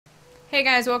Hey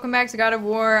guys, welcome back to God of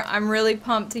War. I'm really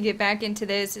pumped to get back into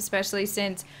this, especially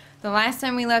since the last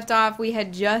time we left off, we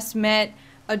had just met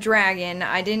a dragon.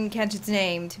 I didn't catch its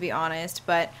name, to be honest,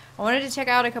 but I wanted to check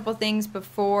out a couple things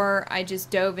before I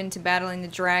just dove into battling the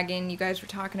dragon. You guys were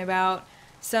talking about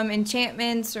some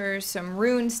enchantments or some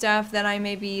rune stuff that I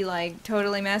may be, like,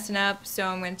 totally messing up, so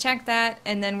I'm going to check that,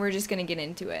 and then we're just going to get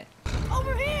into it.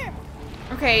 Over here!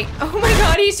 Okay, oh my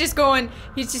god, he's just going.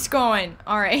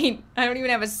 Alright, I don't even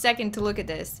have a second to look at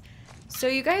this. So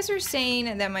you guys are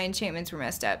saying that my enchantments were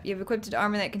messed up. You have equipped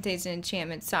armor that contains an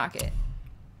enchantment socket.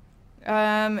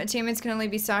 Enchantments can only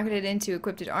be socketed into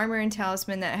equipped armor and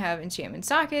talisman that have enchantment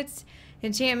sockets.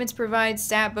 Enchantments provide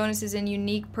stat bonuses and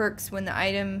unique perks when the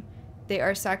item they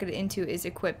are socketed into is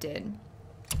equipped.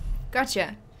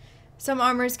 Gotcha. Some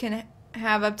armors can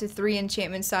have up to 3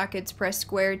 enchantment sockets. Press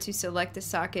square to select the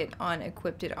socket on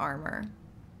equipped armor.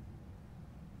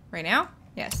 Right now?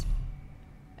 Yes.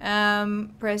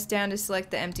 Press down to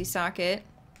select the empty socket.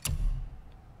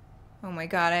 Oh my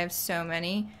god, I have so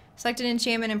many. Select an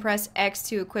enchantment and press X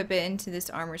to equip it into this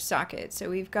armor socket. So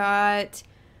we've got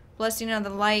Blessing on the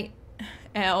Light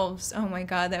Elves. Oh my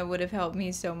god, that would have helped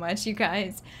me so much, you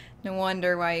guys. No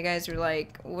wonder why you guys are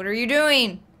like, what are you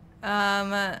doing?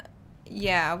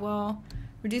 Yeah, well,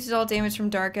 reduces all damage from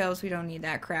Dark Elves. We don't need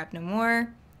that crap no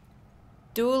more.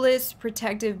 Duelist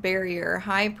Protective Barrier.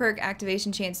 High perk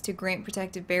activation chance to grant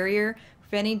Protective Barrier,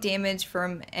 preventing damage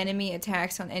from enemy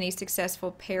attacks on any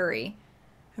successful parry.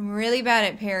 I'm really bad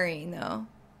at parrying, though.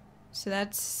 So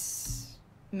that's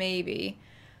maybe.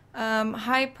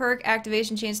 High perk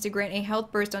activation chance to grant a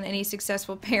health burst on any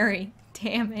successful parry.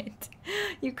 Damn it.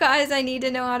 You guys, I need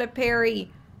to know how to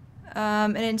parry.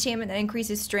 An enchantment that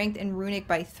increases strength and runic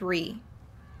by 3.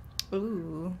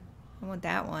 Ooh, I want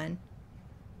that one.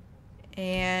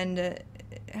 And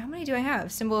how many do I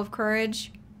have? Symbol of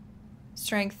Courage,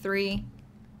 Strength 3,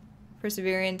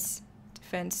 Perseverance,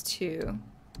 Defense 2.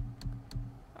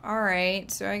 Alright,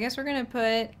 so I guess we're gonna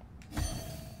put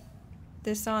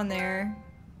this on there.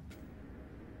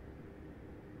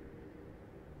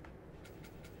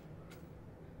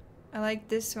 I like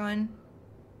this one.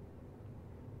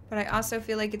 But I also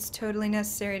feel like it's totally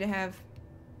necessary to have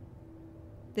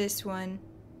this one.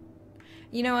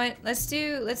 You know what? Let's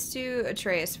do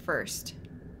Atreus first.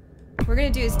 We're gonna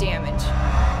do his damage.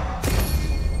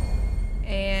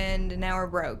 And now we're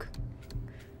broke.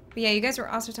 But yeah, you guys were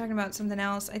also talking about something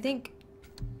else. I think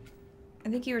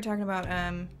you were talking about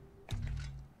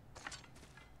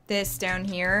this down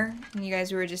here. And you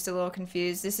guys were just a little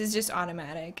confused. This is just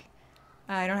automatic.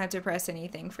 I don't have to press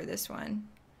anything for this one.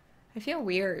 I feel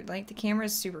weird, like the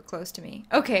camera's super close to me.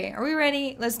 Okay, are we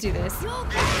ready? Let's do this.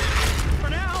 For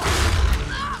now.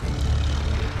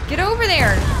 Get over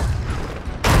there!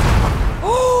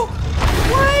 Oh!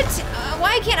 What?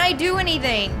 Why can't I do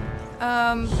anything?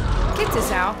 Get this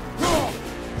out.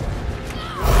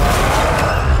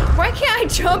 Why can't I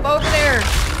jump over there?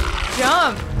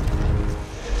 Jump!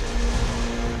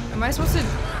 Am I supposed to?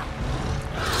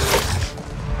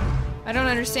 I don't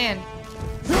understand.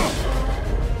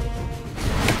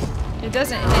 It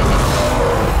doesn't hit him.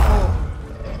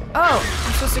 Oh,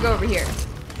 I'm supposed to go over here.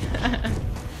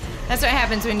 That's what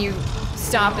happens when you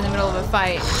stop in the middle of a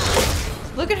fight.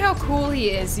 Look at how cool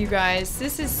he is, you guys.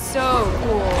 This is so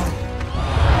cool.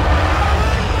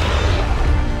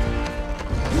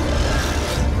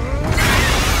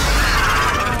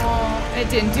 Oh, it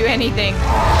didn't do anything.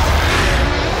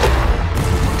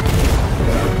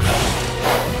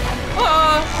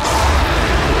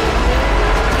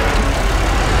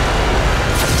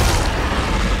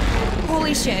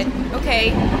 Holy shit.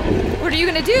 Okay. What are you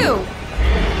gonna do?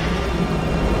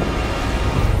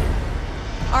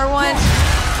 R1,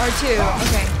 R2.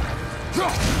 Okay.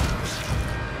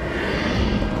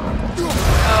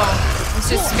 Oh, let's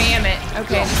just spam it.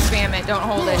 Okay, just spam it. Don't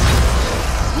hold it.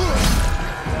 Ooh.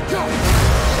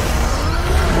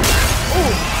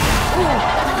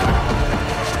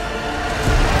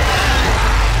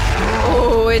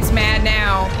 Oh, it's mad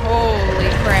now. Holy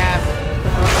crap.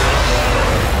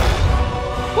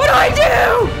 What do I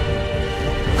do?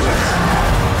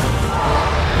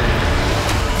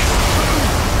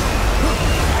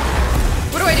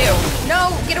 What do I do?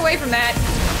 No, get away from that.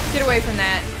 Get away from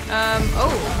that.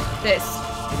 Oh, this.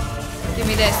 Give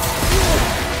me this.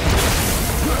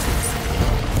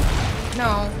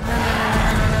 No. No.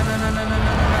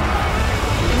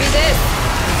 Give me this.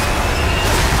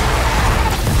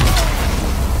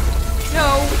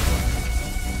 No.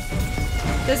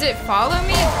 Does it follow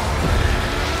me?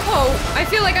 Oh, I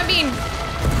feel like I'm being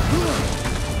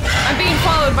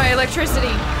followed by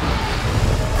electricity.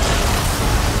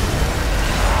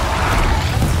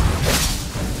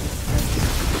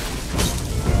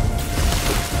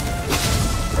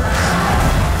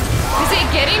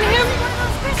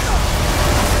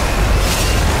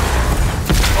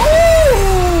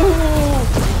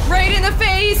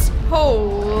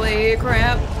 Holy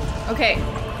crap. Okay,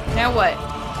 now what?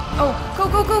 Oh, go,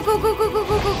 go, go, go, go, go, go,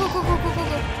 go, go, go, go, go, go, go,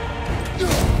 go.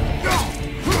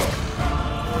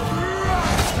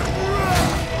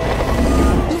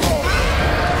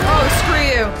 Oh, screw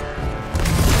you.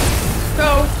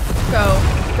 Go, go,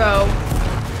 go.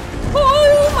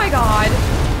 Oh my god.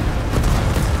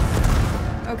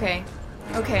 Okay,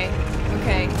 okay,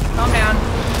 okay. Calm down.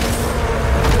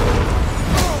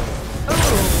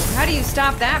 Oh, how do you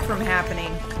stop that from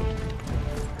happening?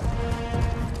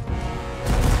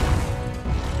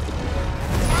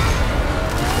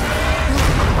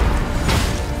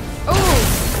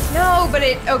 Oh, no, but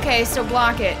it, okay, so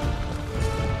block it.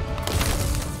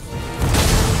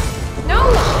 No!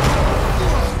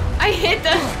 I hit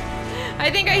the, I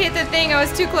think I hit the thing, I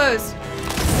was too close.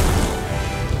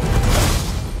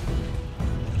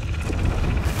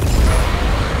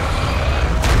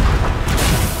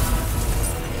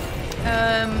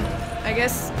 I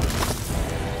guess.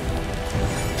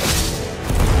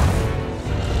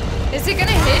 Is it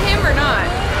gonna hit him or not?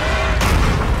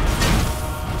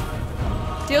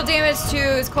 Deal damage to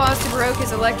his claws to provoke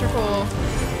his electrical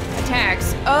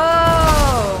attacks.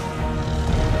 Oh!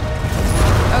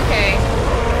 Okay.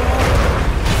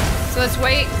 So let's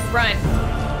wait, run.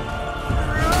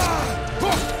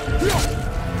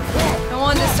 I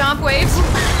want the stomp waves.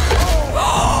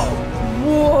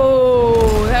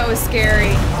 Whoa, that was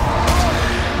scary.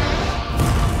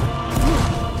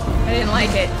 I didn't like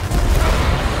it.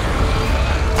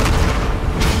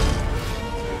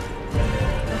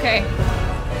 Okay.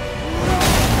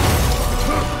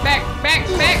 Back, back,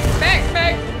 back, back,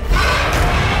 back.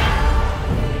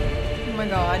 Oh my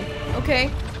god. Okay.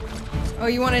 Oh,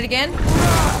 you want it again?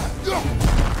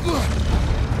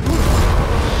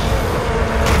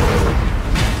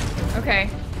 Okay.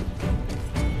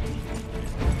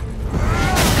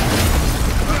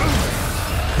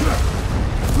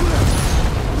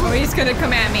 Oh, he's gonna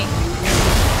come at me.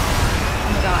 Oh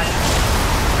my god.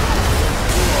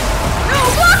 No,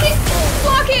 block it!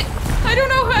 Block it! I don't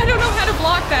know how to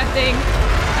block that thing.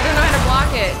 I don't know how to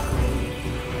block it.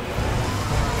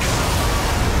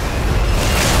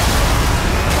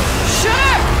 Shut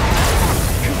up!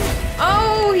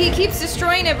 Oh, he keeps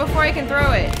destroying it before I can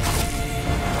throw it.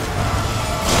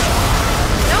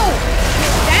 No!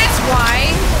 That's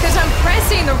why! Because I'm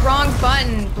pressing the wrong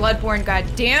button, Bloodborne, god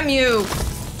damn you!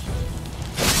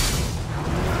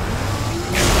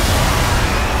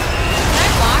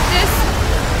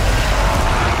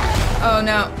 Oh,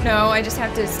 no, no, I just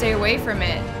have to stay away from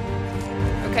it.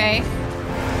 Okay.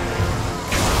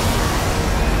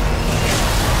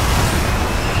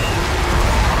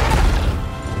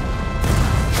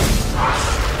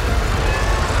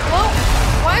 Well,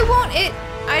 why won't it?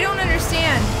 I don't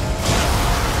understand.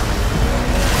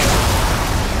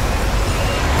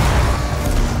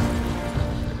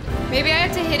 Maybe I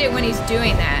have to hit it when he's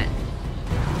doing that.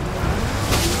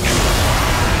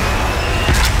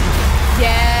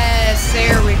 Yes,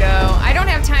 there we go. I don't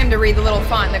have time to read the little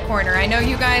font in the corner. I know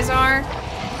you guys are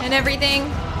and everything.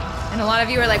 And a lot of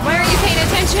you are like, why aren't you paying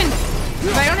attention?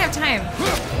 But I don't have time.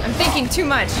 I'm thinking too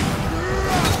much.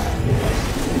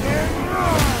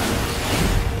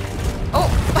 Oh,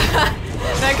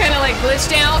 that kind of like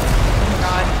glitched out. Oh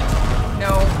god.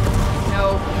 No,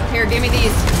 no. Here, give me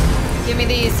these. Give me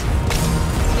these.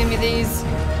 Give me these.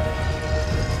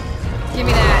 Give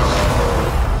me that.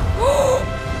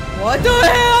 What the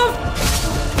hell?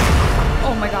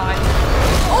 Oh my god.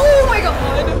 Oh my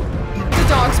god. The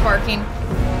dog's barking.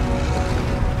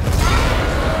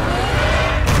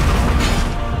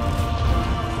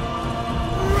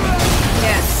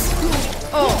 Yes.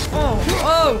 Oh, oh,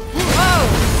 oh, oh.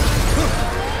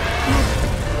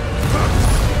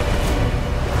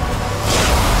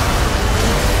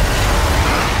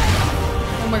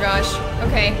 Oh my gosh.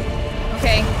 Okay.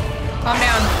 Okay. Calm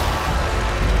down.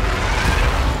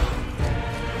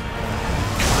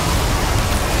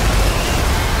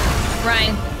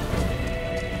 Ryan.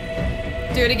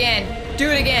 Do it again. Do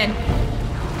it again.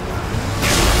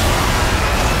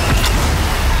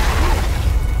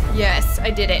 Yes, I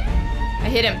did it. I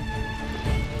hit him.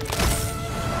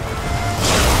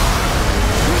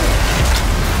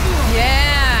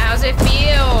 Yeah, how's it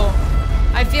feel?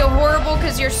 I feel horrible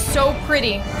because you're so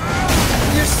pretty.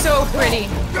 You're so pretty.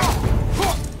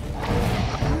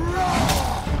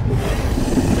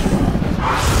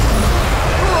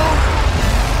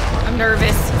 I'm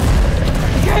nervous.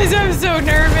 Guys, I'm so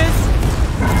nervous.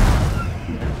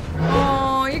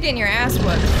 Oh, you're getting your ass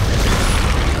whooped.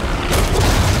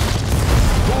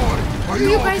 Boy, What are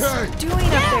you guys doing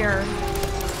up there?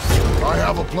 I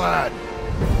have a plan.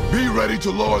 Be ready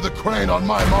to lower the crane on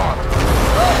my mark.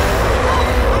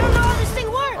 I don't know how this thing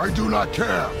works. I do not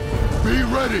care. Be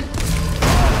ready.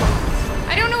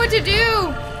 I don't know what to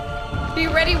do. Be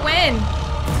ready when?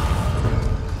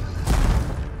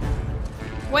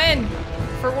 When?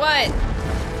 For what?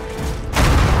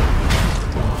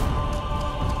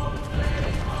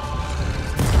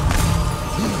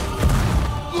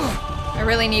 I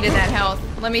really needed that health.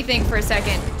 Let me think for a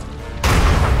second.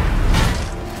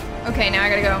 Okay, now I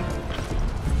gotta go.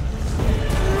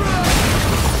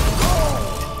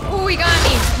 Ooh, he got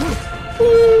me.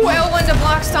 Ooh, L1 to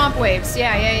block stomp waves.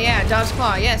 Yeah. Dodge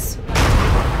claw, yes.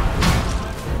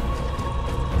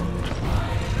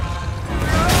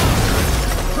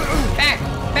 Back.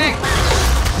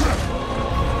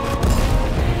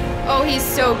 Oh, he's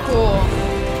so cool.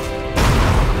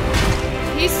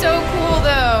 He's so cool,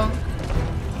 though.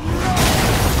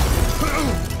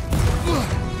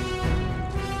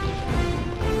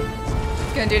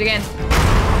 Gonna do it again.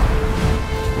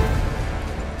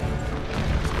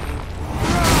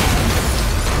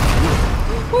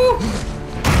 Woo.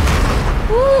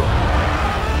 Woo.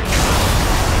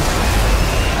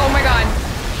 Oh my god.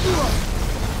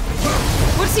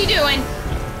 What's he doing?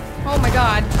 Oh my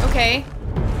god. Okay.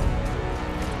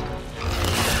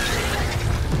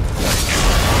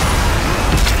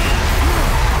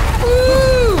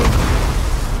 Woo.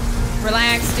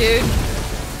 Relax, dude.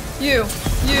 You.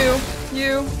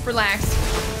 Relax.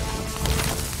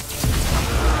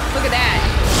 Look at that.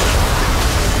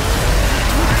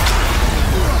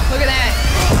 Look at that.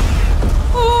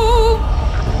 Ooh.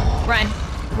 Run.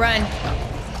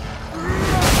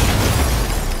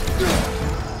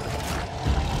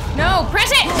 No,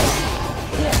 press it.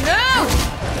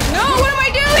 No, what am I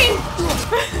doing?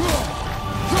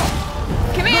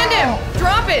 Command him.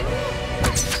 Drop it.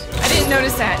 I didn't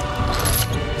notice that.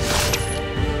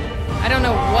 I don't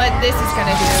know what this is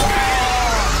gonna do.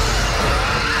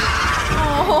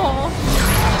 Oh.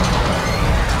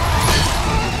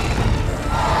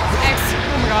 X.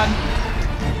 Oh my god.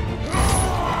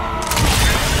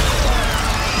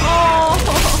 Oh.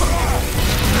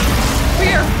 We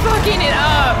are fucking it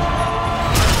up.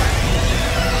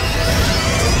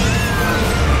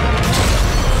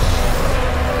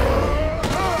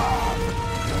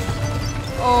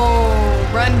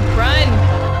 Oh, run.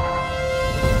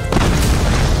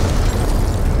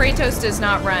 Kratos does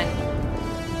not run.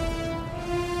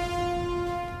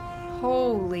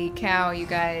 Holy cow, you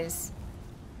guys.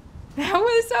 That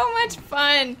was so much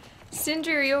fun.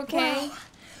 Sindri, are you okay? Wow.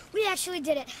 We actually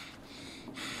did it.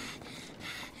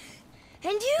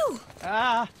 And you!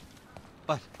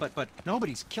 But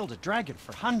nobody's killed a dragon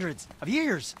for hundreds of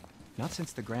years. Not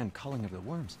since the grand culling of the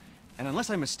worms. And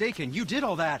unless I'm mistaken, you did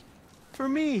all that for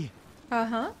me.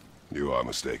 Uh-huh. You are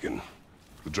mistaken.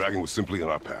 The dragon was simply in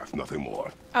our path, nothing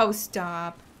more. Oh,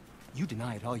 stop. You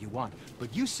deny it all you want,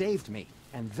 but you saved me,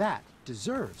 and that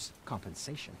deserves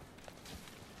compensation.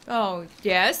 Oh,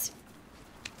 yes?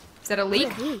 Is that a leak?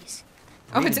 What are these?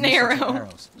 Oh, it's an Three arrow. mistletoe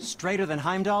arrows, straighter than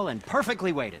Heimdall and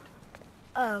perfectly weighted.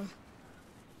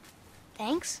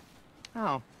 Thanks?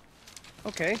 Oh,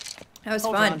 okay. That was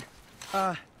Hold fun.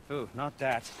 on. Ooh, not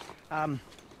that. Have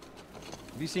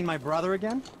you seen my brother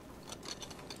again?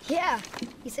 Yeah,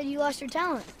 he said you lost your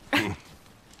talent.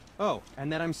 Oh,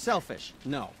 and that I'm selfish?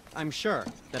 No, I'm sure.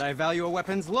 That I value a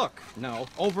weapon's look? No,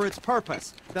 over its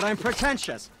purpose. That I'm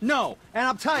pretentious? No,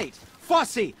 and uptight,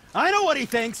 fussy. I know what he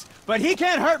thinks, but he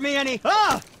can't hurt me any.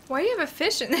 Ah! Why do you have a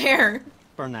fish in there?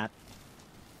 Burn that.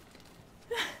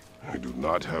 I do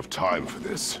not have time for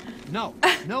this. No.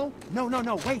 Wait.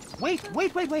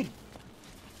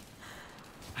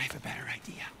 I have a better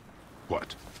idea.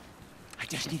 What? I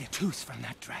just need a tooth from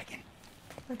that dragon.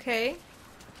 Okay.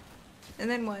 And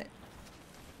then what?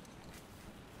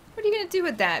 What are you gonna do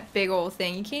with that big old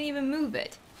thing? You can't even move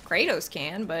it. Kratos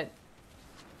can, but...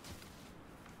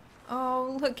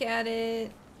 Oh, look at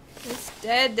it. It's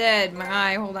dead.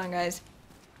 My eye. Hold on, guys.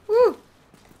 Woo!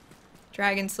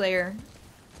 Dragon Slayer.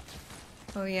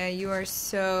 Oh yeah, you are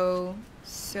so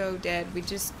dead. We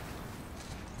just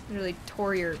literally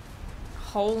tore your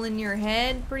hole in your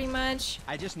head, pretty much.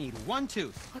 I just need one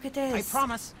tooth. Look at this. I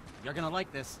promise. You're gonna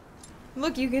like this.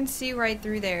 Look, you can see right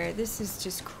through there. This is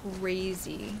just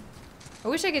crazy. I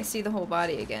wish I could see the whole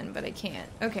body again, but I can't.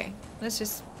 Okay, let's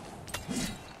just...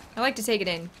 I like to take it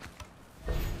in.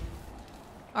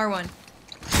 R1.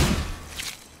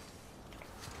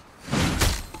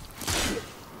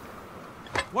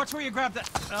 Watch where you grab that.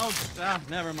 Oh,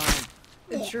 never mind.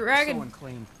 The So dragon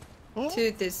unclean.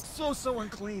 tooth is So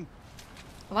unclean.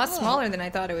 a lot smaller than I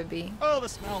thought it would be. Oh, the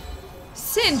smell.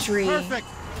 Sindri! Perfect.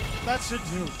 That should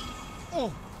do.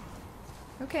 Oh.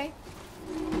 Okay.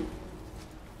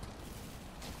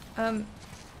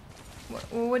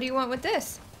 What do you want with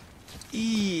this?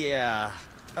 Yeah.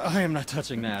 I am not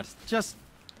touching that. Just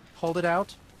hold it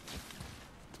out.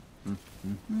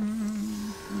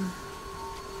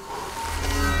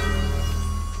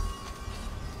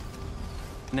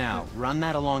 Now, run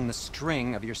that along the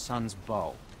string of your son's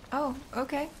bow. Oh,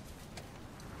 okay.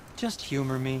 Just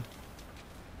humor me.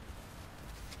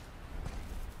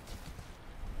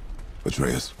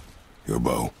 Atreus, your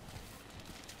bow.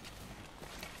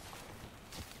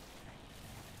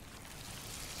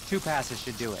 Two passes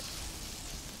should do it.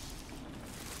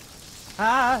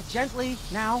 Ah, gently,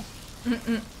 now.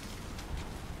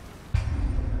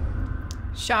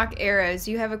 Shock arrows.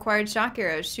 You have acquired shock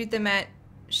arrows. Shoot them at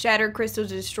shattered crystals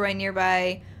to destroy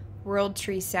nearby world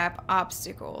tree sap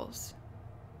obstacles.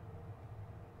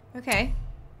 Okay.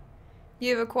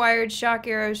 You have acquired shock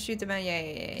arrows. Shoot them at...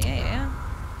 Yeah.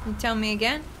 You tell me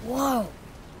again? Whoa.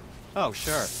 Oh,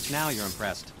 sure. Now you're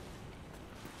impressed.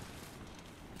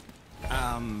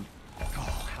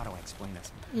 How do I explain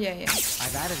this? Yeah.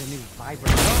 I've added a new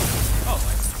vibrator. Oh,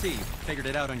 I see. You figured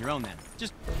it out on your own then.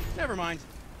 Just, never mind.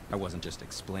 I wasn't just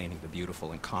explaining the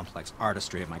beautiful and complex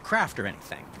artistry of my craft or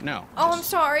anything. No. Oh, I'm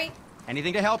sorry.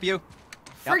 Anything to help you.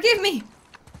 Yep. Forgive me.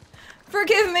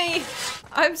 Forgive me.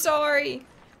 I'm sorry.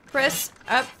 Press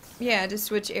up. Yeah, to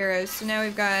switch arrows. So now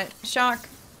we've got shock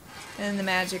and the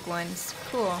magic ones.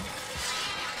 Cool.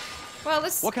 Well,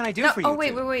 let's... What can I do for you? Oh,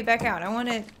 wait. Back out. I want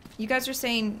to... You guys are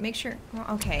saying make sure... Well,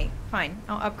 okay, fine.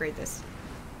 I'll upgrade this.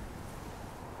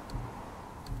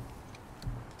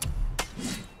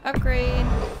 Upgrade.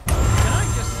 Can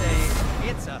I just say,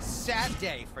 it's a sad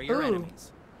day for your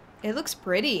enemies. It looks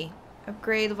pretty.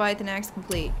 Upgrade Leviathan Axe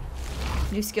complete.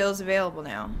 New skills available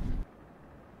now.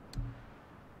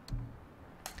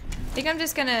 I think I'm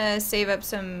just gonna save up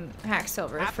some hack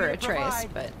silver for a trace,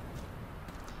 but...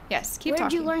 Yes, keep talking. Where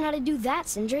did you learn how to do that,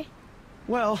 Sindri?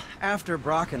 Well, after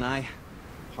Brock and I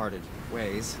parted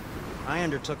ways, I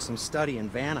undertook some study in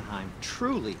Vanaheim,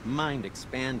 truly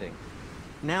mind-expanding.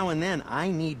 Now and then, I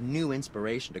need new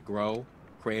inspiration to grow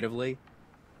creatively.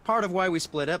 Part of why we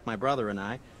split up, my brother and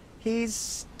I. He's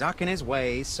stuck in his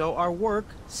ways, so our work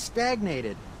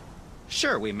stagnated.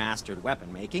 Sure, we mastered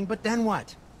weapon making, but then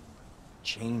what?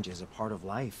 Change is a part of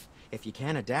life. If you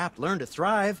can't adapt, learn to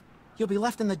thrive, you'll be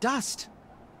left in the dust.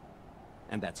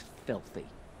 And that's filthy.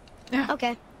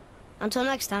 Okay. Until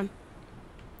next time.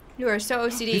 You are so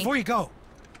OCD. Before you go,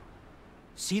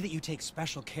 see that you take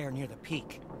special care near the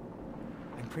peak.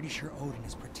 I'm pretty sure Odin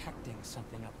is protecting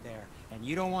something up there, and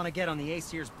you don't want to get on the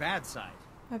Aesir's bad side.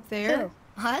 Up there?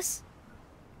 Who? Us?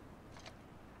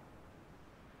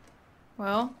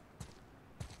 Well.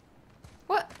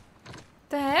 What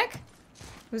the heck?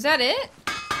 Was that it?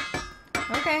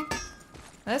 Okay.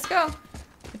 Let's go.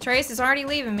 The trace is already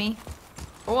leaving me.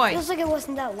 Boy. Feels like it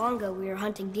wasn't that long ago we were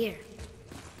hunting deer.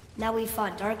 Now we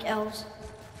fought dark elves,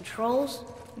 and trolls,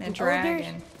 And a ogres,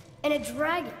 dragon. and a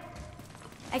dragon.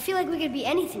 I feel like we could be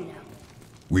anything now.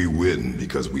 We win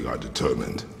because we are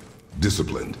determined,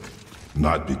 disciplined,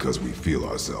 not because we feel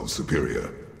ourselves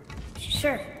superior.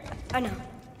 Sure, I know.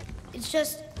 It's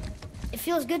just, it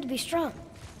feels good to be strong,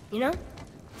 you know?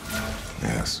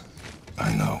 Yes,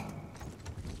 I know.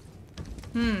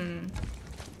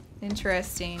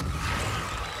 Interesting.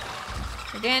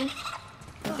 Again?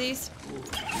 With these?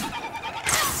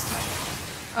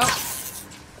 Oh.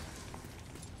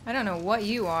 I don't know what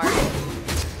you are.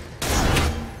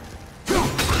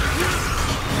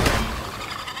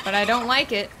 But I don't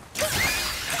like it.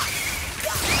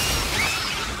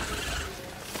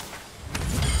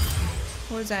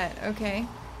 What was that? Okay.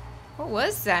 What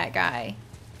was that guy?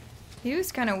 He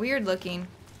was kind of weird looking.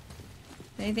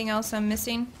 Anything else I'm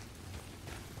missing?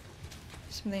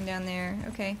 Something down there.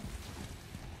 Okay.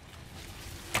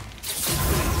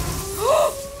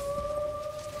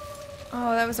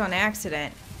 Oh, that was on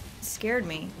accident. It scared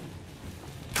me.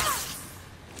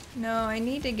 No, I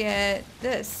need to get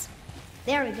this.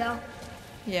 There we go.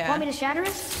 Yeah. Want me to shatter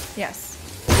it? Yes.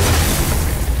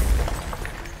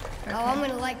 Okay. Oh, I'm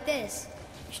gonna like this.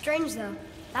 Strange though.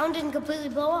 That one didn't completely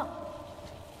blow up.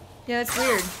 Yeah, that's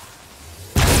weird.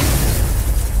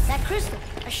 That crystal,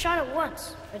 I shot it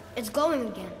once, but it's glowing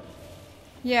again.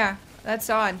 Yeah, that's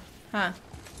odd. Huh.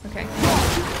 Okay.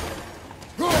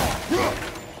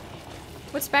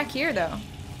 What's back here, though?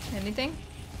 Anything?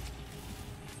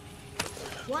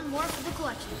 One more for the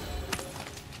collection.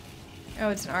 Oh,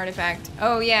 it's an artifact.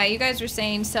 Oh, yeah, you guys were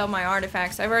saying sell my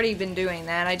artifacts. I've already been doing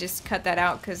that. I just cut that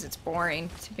out because it's boring,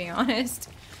 to be honest.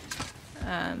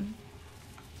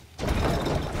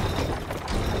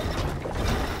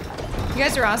 You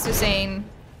guys are also saying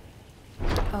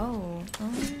Oh.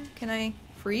 Can I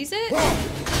freeze it? No.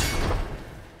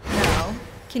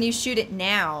 Can you shoot it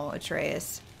now,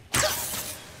 Atreus?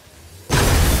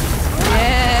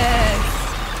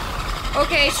 Yes!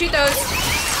 Okay, shoot those.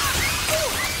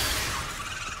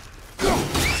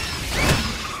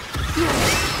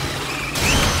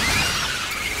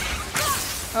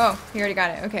 Oh, he already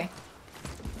got it. Okay.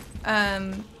 A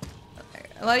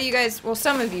lot of you guys, well,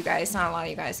 some of you guys, not a lot of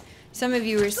you guys, some of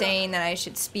you were saying that I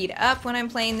should speed up when I'm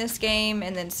playing this game,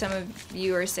 and then some of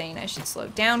you are saying I should slow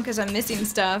down because I'm missing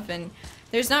stuff, and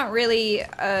there's not really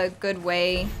a good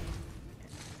way.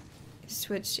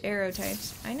 Switch arrow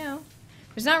types. I know.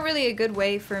 There's not really a good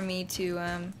way for me to,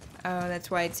 oh,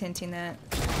 that's why it's hinting that.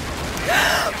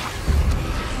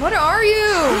 What are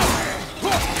you?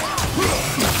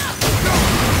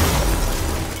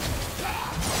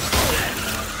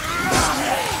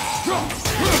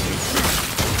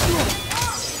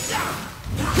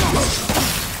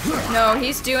 No,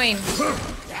 he's doing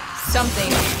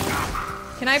something.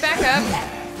 Can I back up?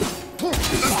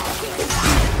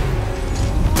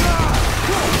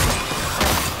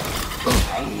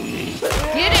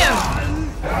 Get him!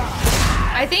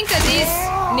 I think that these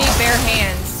need bare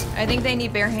hands. I think they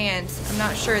need bare hands. I'm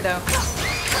not sure though.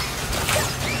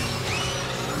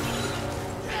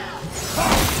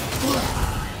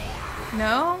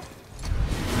 No?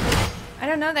 I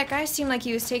don't know, that guy seemed like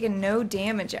he was taking no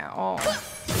damage at all.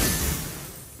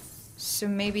 So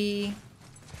maybe...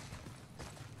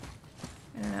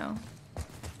 I don't know.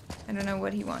 I don't know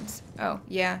what he wants. Oh,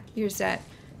 yeah, here's that.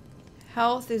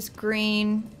 Health is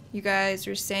green. You guys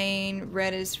are saying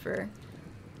red is for...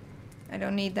 I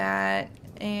don't need that.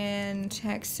 And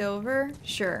hex silver?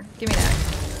 Sure, give me that.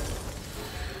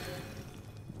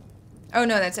 Oh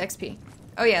no, that's XP.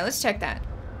 Oh yeah, let's check that.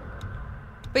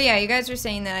 But yeah, you guys are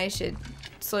saying that I should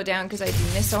slow down because I do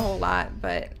miss a whole lot,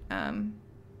 but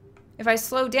if I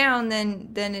slow down, then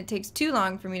it takes too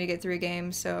long for me to get through a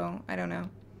game, so I don't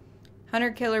know. Hunter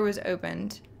Killer was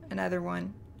opened. Another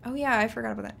one. Oh yeah, I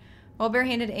forgot about that. While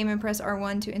barehanded, aim and press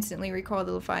R1 to instantly recall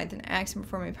the Leviathan axe and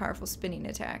perform a powerful spinning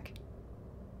attack.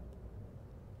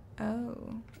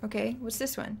 Oh, okay. What's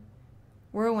this one?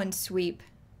 Whirlwind Sweep.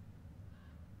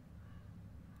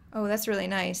 Oh, that's really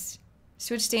nice.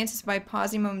 Switch stances by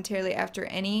pausing momentarily after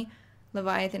any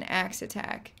Leviathan axe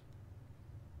attack.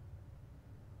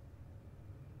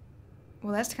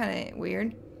 Well, that's kind of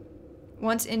weird.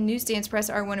 Once in new stance, press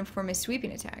R1 and perform a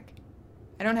sweeping attack.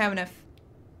 I don't have enough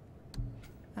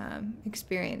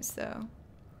experience, though.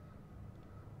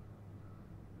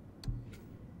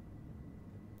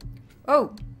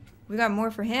 Oh, we got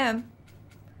more for him.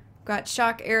 Got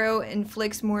shock arrow,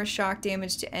 inflicts more shock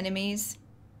damage to enemies.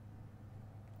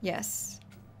 Yes.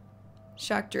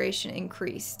 Shock duration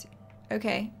increased.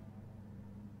 Okay.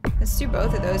 Let's do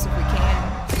both of those if we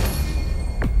can.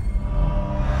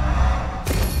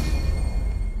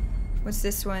 What's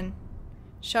this one?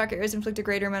 Shock arrows inflict a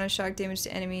greater amount of shock damage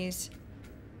to enemies.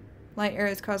 Light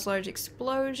arrows cause large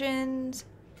explosions.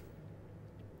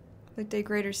 Inflict a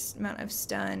greater amount of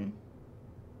stun.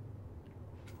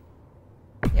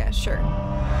 Yeah, sure.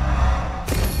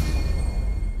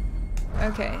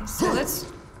 Okay, so let's...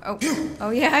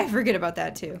 Oh yeah, I forget about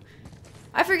that too.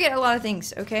 I forget a lot of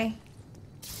things, okay?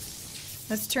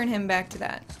 Let's turn him back to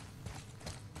that.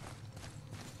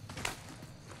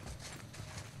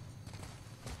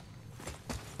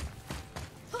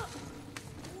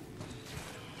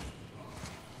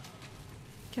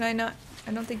 Can I not?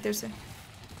 I don't think there's a...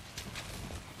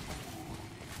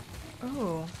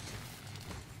 Oh.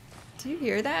 Do you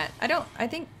hear that? I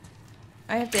think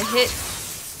I have to hit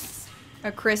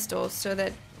a crystal, so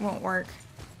that won't work.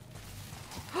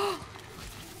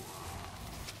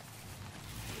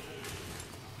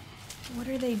 What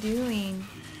are they doing?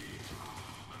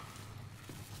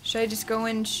 Should I just go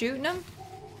in shooting them?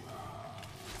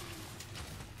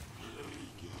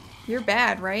 You're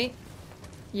bad, right?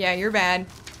 Yeah, you're bad.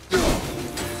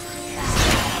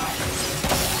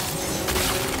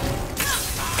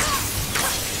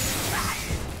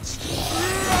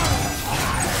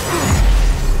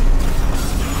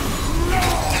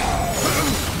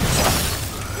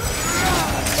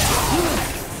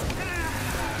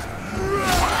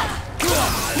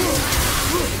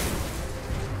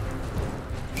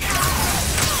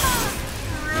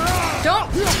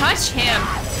 Don't touch him.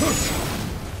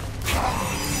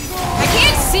 I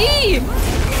can't see.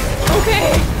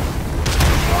 Okay.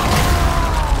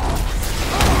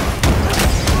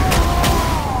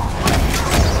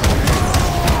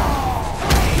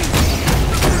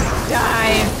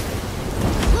 Die.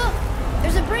 Look,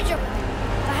 there's a bridge over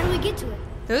there. How do we get to it?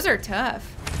 Those are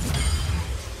tough.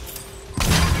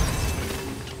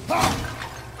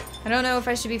 I don't know if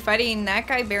I should be fighting that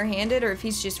guy barehanded or if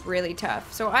he's just really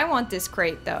tough. So I want this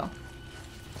crate, though.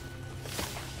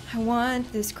 I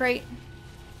want this crate.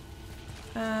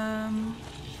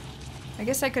 I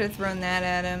guess I could have thrown that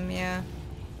at him, yeah.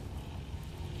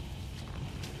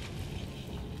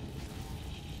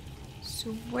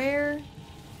 So where...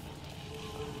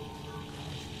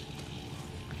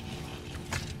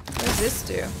 What does this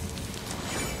do?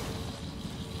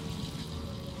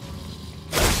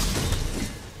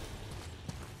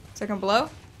 Second blow?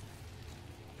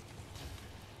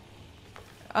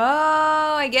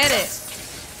 Oh, I get it.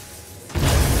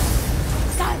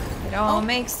 It all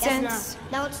makes sense.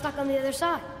 Now it's stuck on the other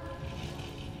side.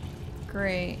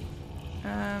 Great.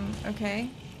 Okay.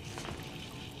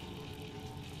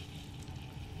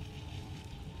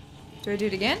 Do I do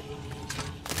it again?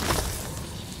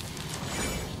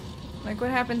 Like,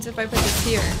 what happens if I put this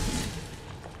here?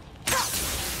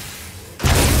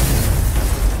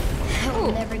 I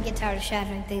will never get tired of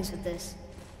shattering things with this.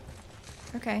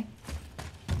 Okay.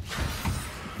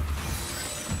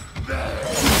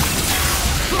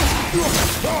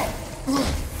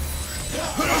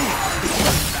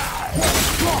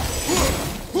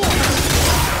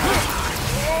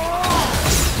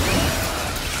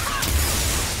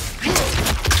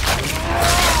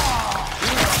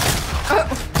 Oh,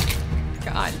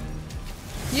 God.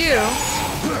 You.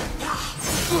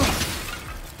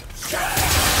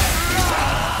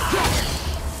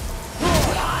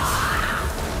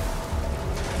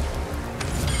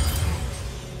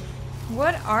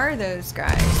 What are those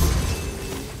guys?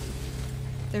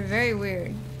 They're very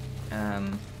weird.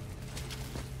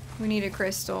 We need a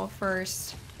crystal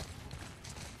first.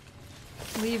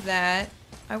 Leave that.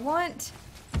 I want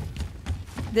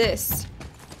this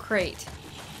crate,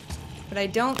 but I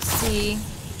don't see...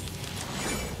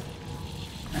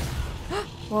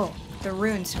 Whoa, the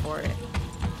runes for it.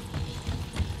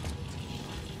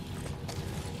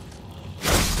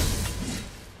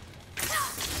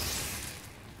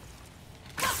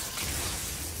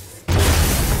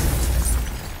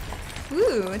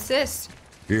 Ooh, what's this?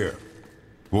 Here.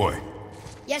 Boy.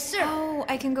 Yes, sir. Oh,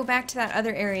 I can go back to that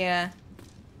other area.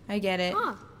 I get it.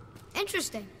 Huh.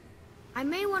 Interesting. I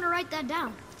may want to write that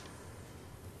down.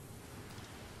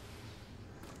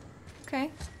 Okay.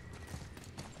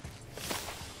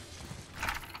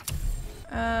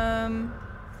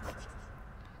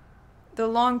 The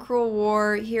long cruel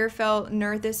war, here fell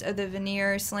Nerthus of the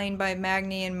Veneer, slain by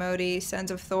Magni and Modi,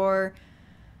 sons of Thor.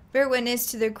 Bear witness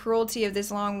to the cruelty of this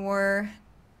long war.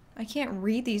 I can't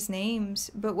read these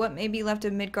names, but what may be left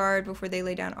of Midgard before they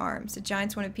lay down arms? The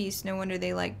giants wanted peace, no wonder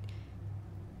they liked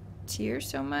tears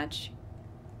so much.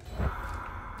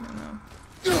 I don't know.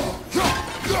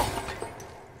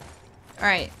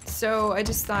 Alright, so I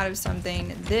just thought of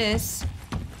something. This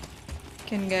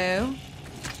can go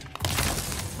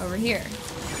over here.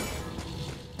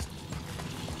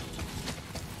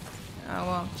 Oh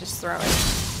well, just throw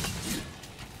it.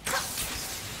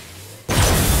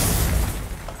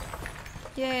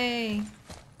 Yay.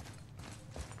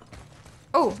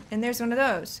 Oh, and there's one of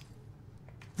those.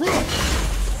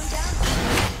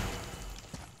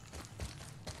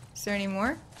 Is there any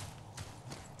more?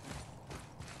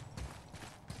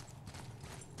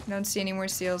 Don't see any more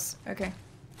seals. Okay.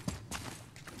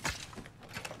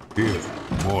 Here,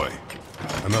 boy.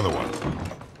 Another one.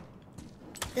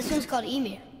 This one's called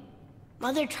Mimir.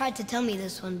 Mother tried to tell me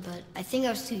this one, but I think I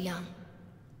was too young.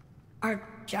 Are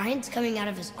giants coming out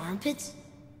of his armpits?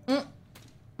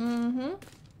 Mm-hmm.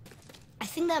 I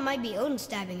think that might be Odin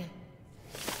stabbing him.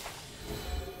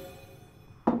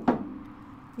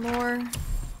 Lore.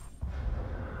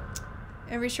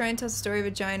 Every shrine tells a story of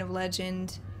a giant of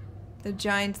legend. The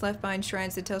giants left behind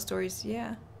shrines that tell stories.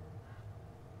 Yeah.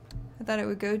 I thought it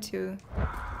would go to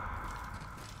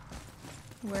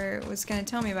where it was going to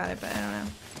tell me about it, but I don't know.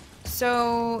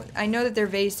 So, I know that they're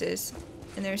vases,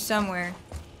 and they're somewhere.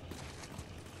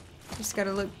 Just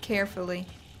gotta look carefully.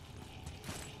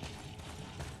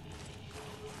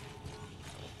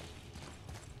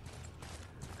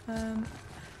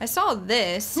 I saw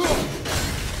this. I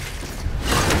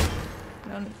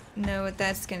don't know what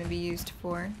that's gonna be used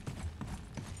for.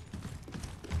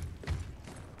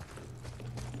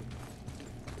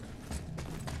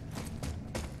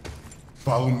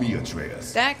 Follow me,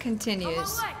 Atreus. That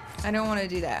continues. I don't want to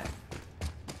do that.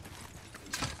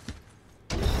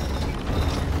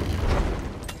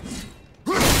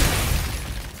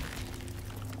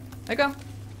 Let go.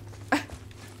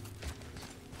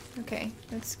 Okay,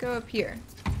 let's go up here.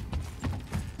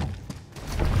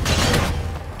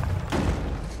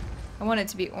 I want it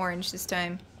to be orange this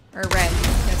time. Or red.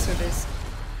 That's what it is.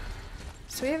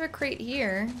 So we have a crate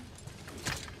here.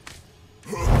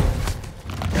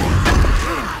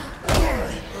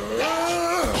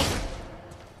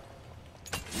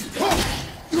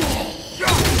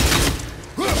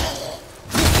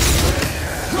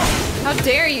 How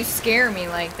dare you scare me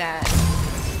like that?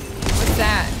 What's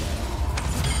that?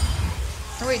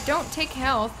 Oh wait, don't take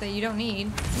health that you don't need.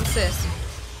 What's this?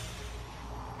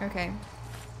 Okay.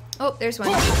 Oh, there's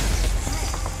one.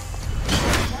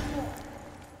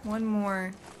 One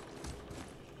more.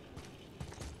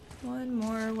 One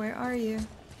more. Where are you?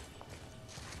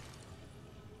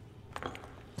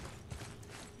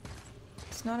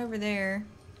 It's not over there.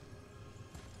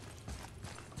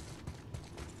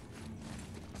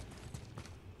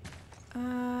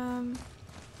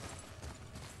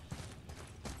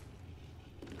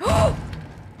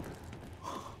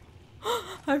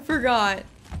 I forgot.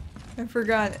 I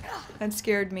forgot. That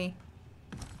scared me.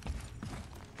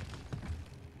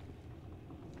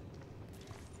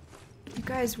 You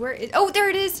guys, where is... Oh, there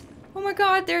it is! Oh my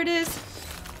god, there it is!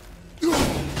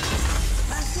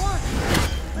 Last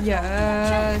one.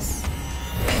 Yes!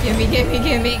 Gimme, gimme,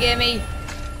 gimme, gimme!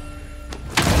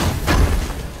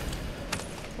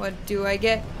 What do I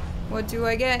get? What do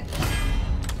I get?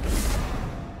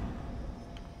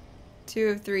 2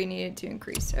 of 3 needed to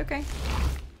increase. Okay.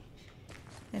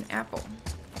 An apple.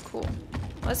 Cool.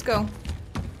 Let's go.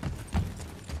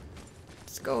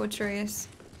 Let's go, Atreus.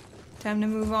 Time to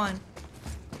move on.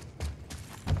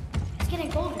 It's getting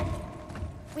colder.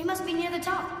 We must be near the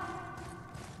top.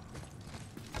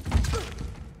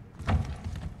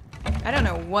 I don't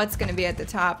know what's gonna be at the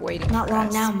top waiting Not for long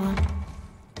us. now, Mom.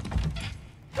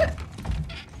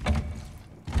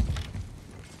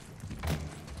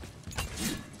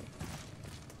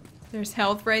 There's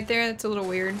health right there. That's a little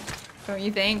weird. Don't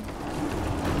you think?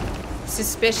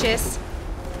 Suspicious.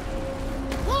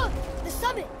 Look! The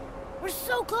summit! We're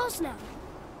so close now.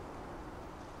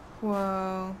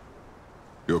 Whoa.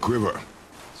 Your quiver.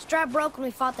 Strap broke when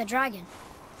we fought the dragon.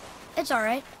 It's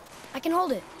alright. I can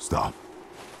hold it. Stop.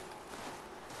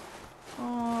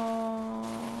 Oh.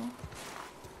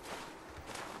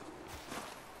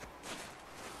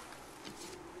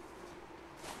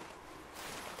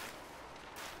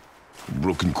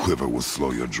 Broken quiver will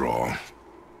slow your draw.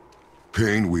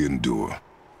 Pain we endure.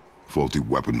 Faulty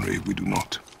weaponry we do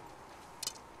not.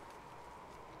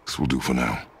 This will do for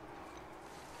now.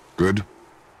 Good?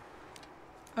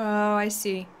 Oh, I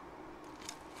see.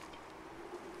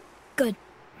 Good.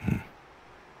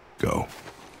 Go.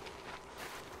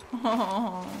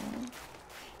 Oh.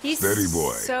 He's Steady,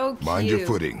 boy. so cute. Mind your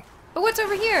footing. But what's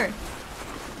over here?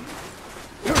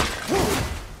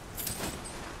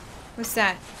 What's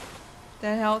that?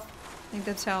 That health? I think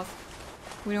that's health.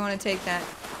 We don't want to take that.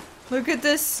 Look at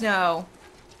the snow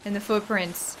and the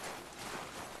footprints.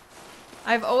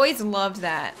 I've always loved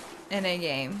that in a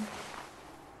game.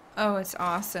 Oh, it's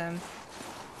awesome.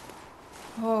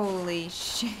 Holy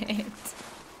shit.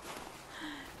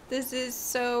 This is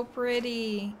so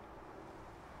pretty.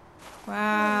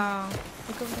 Wow.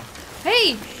 Look over there.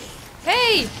 Hey!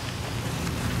 Hey!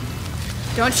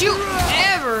 Don't you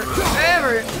ever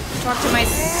talk to my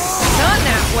son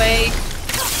that way.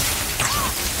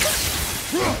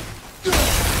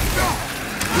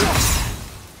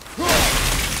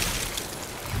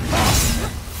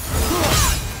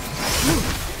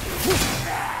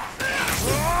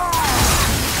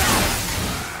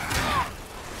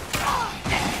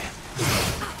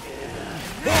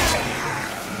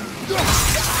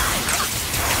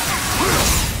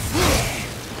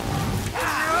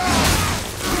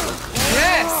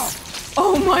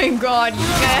 Oh my god,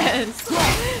 yes!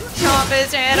 Chop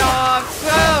his head off!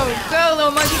 Go! Go,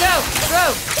 little monkey, go!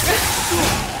 Go!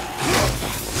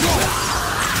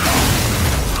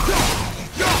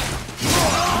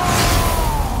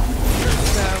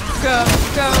 Go,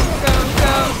 go, go,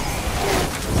 go!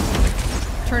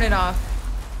 Turn it off.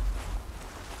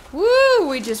 Woo!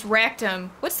 We just wrecked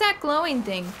him. What's that glowing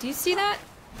thing? Do you see that?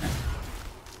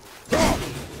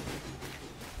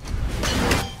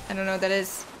 I don't know what that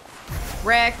is.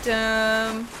 Wrecked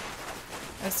him.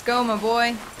 Let's go, my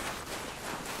boy.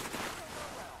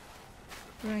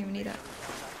 We don't even need that.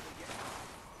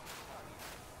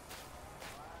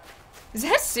 Is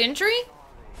that Sentry?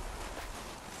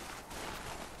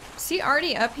 Is he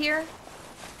already up here?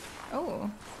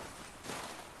 Oh.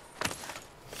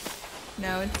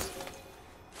 No, it's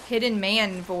Hidden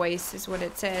Man voice is what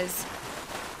it says.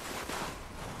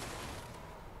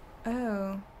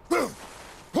 Oh.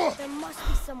 There must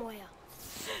be some way up.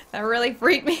 That really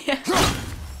freaked me out.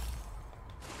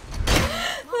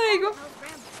 Like,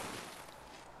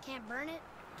 can't burn it,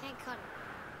 can't cut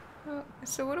it. Oh,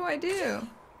 so what do I do?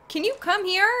 Can you come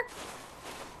here?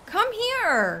 Come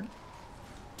here!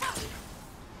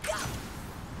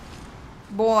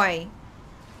 Boy.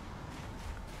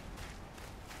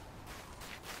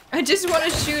 I just want to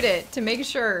shoot it to make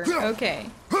sure. Okay.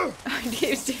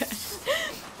 I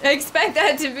expect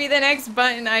that to be the next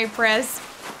button I press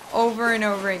over and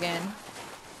over again.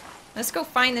 Let's go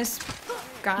find this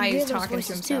guy who's talking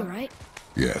to himself. Too, right?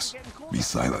 Yes. Be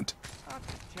silent.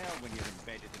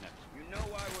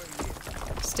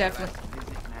 It's definitely.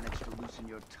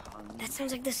 That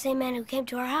sounds like the same man who came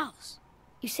to our house.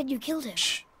 You said you killed him.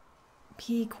 Shh.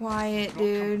 Be quiet,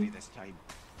 dude.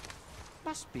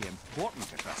 Must be important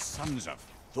if the sons of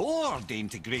Thor deign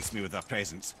to grace me with their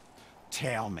presence.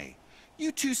 Tell me,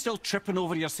 you two still tripping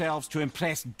over yourselves to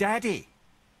impress Daddy?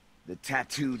 The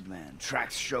tattooed man.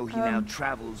 Tracks show he now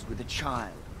travels with a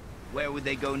child. Where would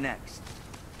they go next?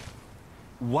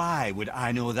 Why would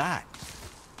I know that?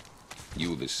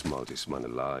 You're the smartest man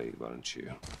alive, aren't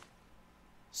you?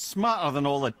 Smarter than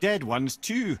all the dead ones,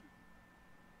 too.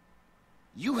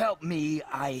 You help me,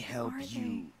 I help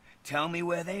you. Tell me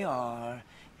where they are,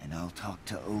 and I'll talk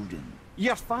to Odin.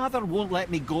 Your father won't let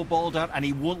me go, Balder, and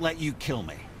he won't let you kill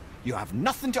me. You have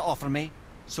nothing to offer me,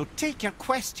 so take your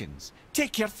questions,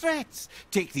 take your threats,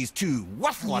 take these two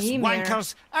worthless Mimir.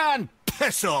 wankers, and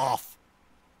piss off!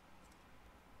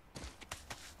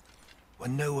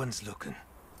 When no one's looking,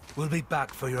 we'll be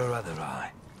back for your other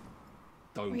eye.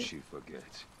 Don't you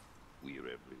forget, we're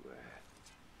everywhere.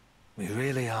 We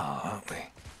really are, aren't we?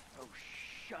 Oh,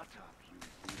 shut up, you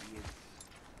idiots.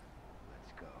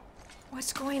 Let's go.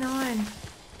 What's going on?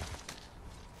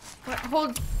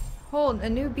 What? Hold. A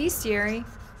new bestiary.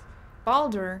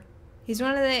 Baldur. He's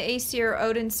one of the Aesir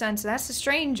Odin's sons. So that's a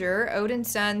stranger.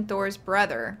 Odin's son, Thor's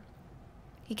brother.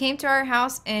 He came to our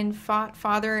house and fought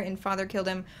father, and father killed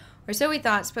him. Or so we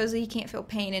thought. Supposedly he can't feel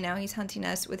pain, and now he's hunting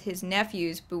us with his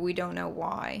nephews, but we don't know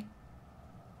why.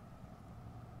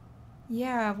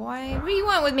 Yeah, why? What do you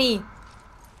want with me?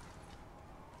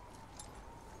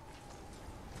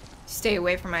 Stay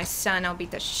away from my son. I'll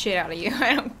beat the shit out of you.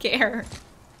 I don't care.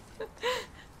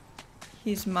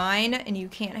 He's mine, and you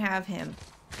can't have him.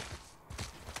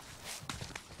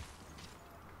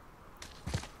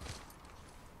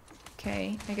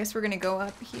 Okay, I guess we're gonna go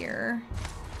up here.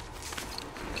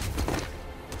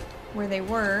 Where they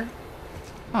were.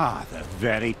 Ah, the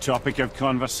very topic of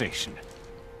conversation.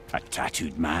 A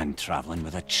tattooed man traveling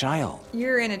with a child.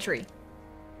 You're in a tree.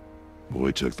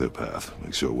 Boy, check their path.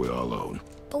 Make sure we're all alone.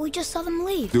 But we just saw them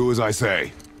leave. Do as I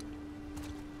say.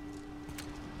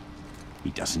 He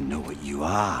doesn't know what you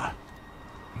are.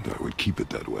 And I would keep it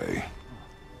that way.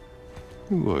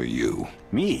 Who are you?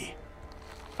 Me?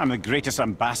 I'm the greatest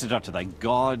ambassador to the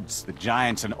gods, the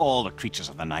giants, and all the creatures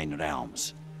of the Nine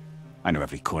Realms. I know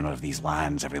every corner of these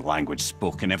lands, every language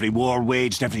spoken, every war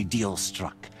waged, every deal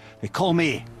struck. They call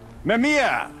me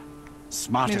Mimir,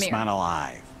 smartest Mimir. man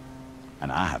alive.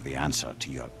 And I have the answer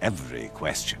to your every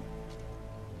question.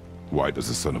 Why does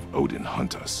the son of Odin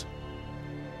hunt us?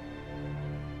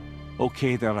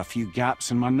 Okay, there are a few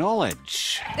gaps in my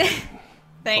knowledge.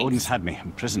 Thanks. Odin's had me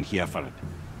imprisoned here for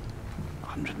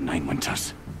 109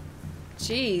 winters.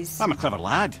 Jeez. I'm a clever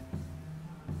lad.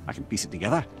 I can piece it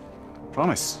together.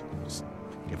 Promise. Just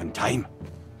given time.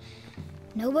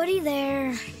 Nobody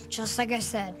there, just like I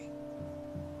said.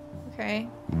 Okay.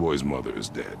 The boy's mother is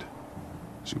dead.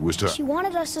 She wished her... She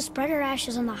wanted us to spread her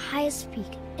ashes on the highest peak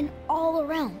in all the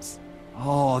realms.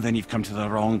 Oh, then you've come to the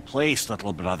wrong place,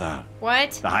 little brother.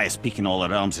 What? The highest peak in all the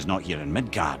realms is not here in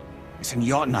Midgard. It's in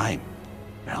Jotunheim,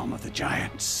 realm of the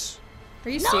giants. Are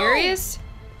you serious?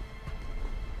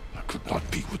 That could not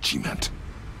be what she meant.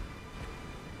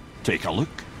 Take a look.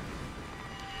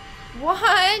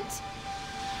 What?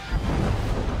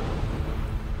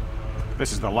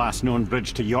 This is the last known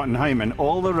bridge to Jotunheim in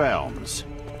all the realms.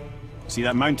 See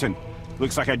that mountain?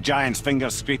 Looks like a giant's finger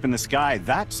scraping the sky.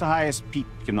 That's the highest peak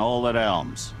in all the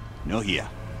realms. No here.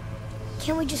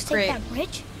 Can't we just take Great. that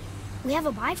bridge? We have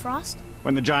a Bifrost.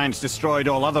 When the giants destroyed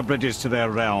all other bridges to their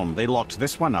realm, they locked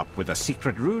this one up with a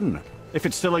secret rune. If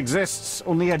it still exists,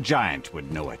 only a giant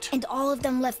would know it. And all of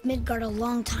them left Midgard a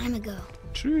long time ago.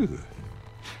 True.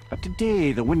 But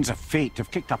today, the winds of fate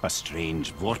have kicked up a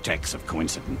strange vortex of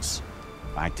coincidence.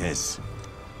 Fact is,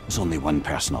 there's only one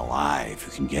person alive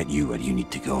who can get you where you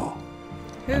need to go.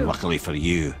 Who? And luckily for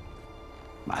you,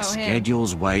 my him.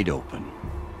 schedule's wide open.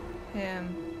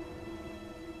 Him.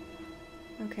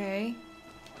 Okay.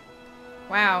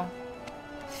 Wow.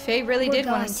 Faye really We're did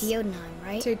going want to us Jotunheim,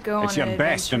 right? to go It's on your an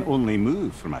best and adventure. only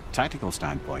move from a tactical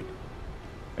standpoint.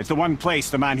 It's the one place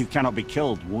the man who cannot be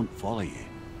killed won't follow you.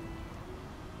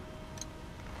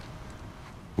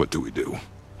 What do we do?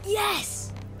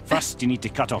 Yes! First, you need to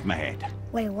cut off my head.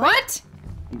 Wait, what?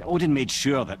 Odin made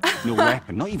sure that no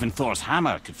weapon, not even Thor's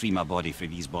hammer, could free my body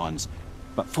from these bonds.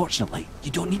 But fortunately,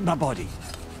 you don't need my body.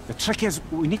 The trick is,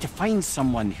 we need to find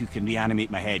someone who can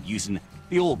reanimate my head using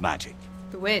the old magic.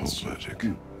 The witch. Old magic.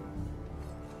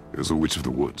 There's a witch of the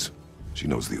woods. She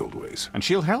knows the old ways. And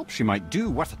she'll help. She might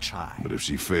do worth a try. But if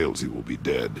she fails, he will be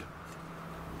dead.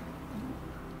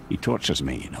 He tortures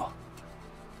me, you know.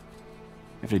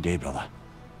 Every day, brother.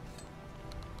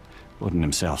 Odin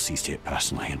himself sees to it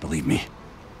personally, and believe me,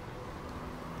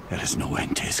 there is no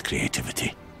end to his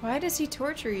creativity. Why does he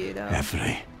torture you, though?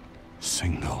 Every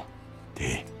single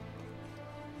day.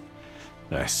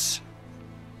 This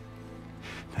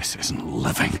isn't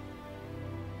living.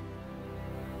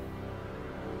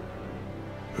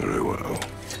 Very well.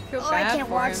 I feel Oh, I bad can't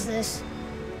for watch him. this.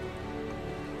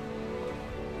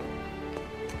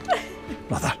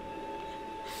 Brother,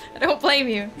 I don't blame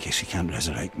you. in case you can't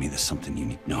resurrect me, there's something you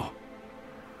need to know.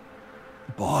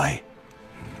 Boy,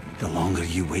 the longer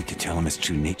you wait to tell him his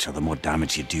true nature, the more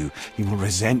damage you do. He will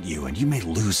resent you, and you may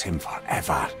lose him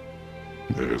forever.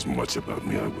 There's much about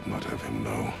me I would not have him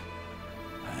know.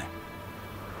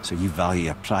 So you value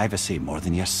your privacy more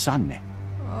than your son, eh?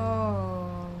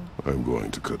 Oh. I'm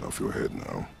going to cut off your head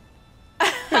now.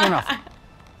 Fair enough.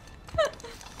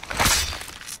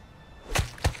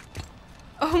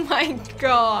 Oh my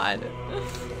god.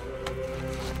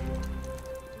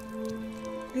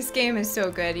 This game is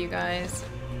so good, you guys.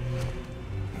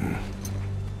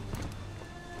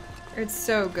 It's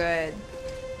so good.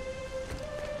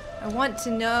 I want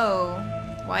to know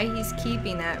why he's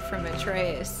keeping that from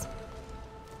Atreus.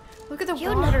 Look at the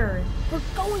Yuna. water. We're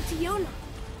going to Yuna.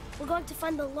 We're going to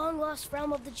find the long-lost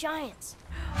realm of the giants.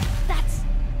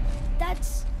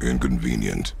 That's...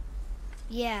 Inconvenient.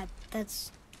 Yeah,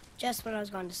 that's just what I was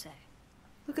going to say.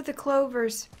 Look at the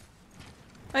clovers.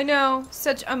 I know,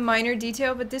 such a minor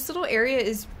detail, but this little area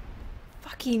is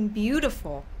fucking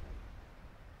beautiful.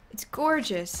 It's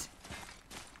gorgeous.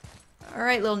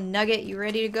 Alright, little nugget, you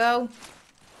ready to go?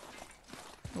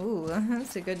 Ooh,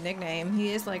 that's a good nickname.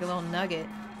 He is like a little nugget.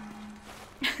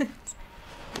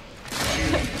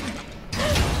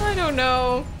 I don't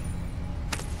know.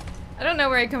 I don't know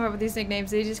where I come up with these nicknames.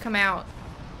 They just come out.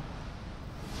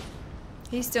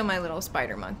 He's still my little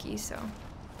spider monkey, so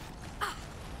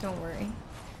don't worry.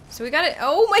 So we got it.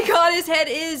 Oh my god, his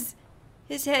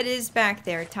head is back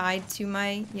there, tied to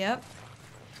my, yep.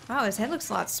 Wow, his head looks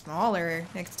a lot smaller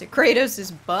next to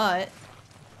Kratos' butt.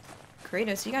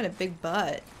 Kratos, you got a big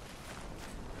butt.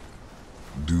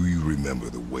 Do you remember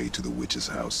the way to the witch's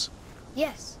house?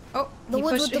 Yes. Oh, The he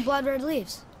woods pushed with the me. blood-red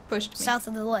leaves. Pushed me. South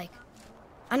of the lake.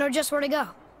 I know just where to go.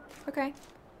 Okay.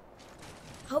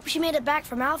 Hope she made it back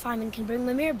from Alfheim and can bring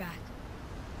Mimir back.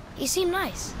 He seemed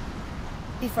nice.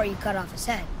 Before you cut off his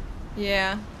head.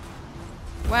 Yeah.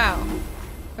 Wow.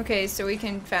 Okay, so we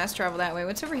can fast travel that way.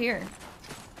 What's over here?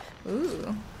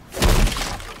 Ooh.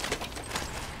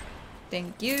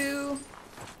 Thank you.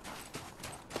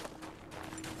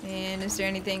 And is there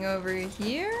anything over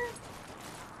here?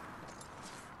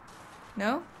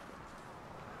 No?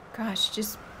 Gosh,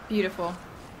 just beautiful.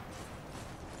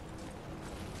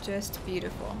 Just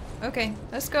beautiful. Okay,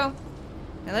 let's go.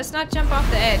 Now let's not jump off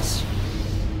the edge.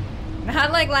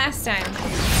 Not like last time.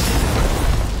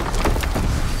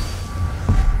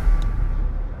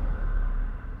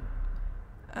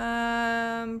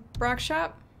 Brock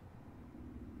shop?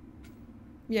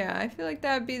 Yeah, I feel like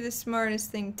that would be the smartest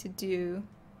thing to do.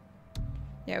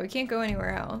 Yeah, we can't go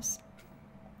anywhere else.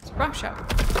 It's Brock shop.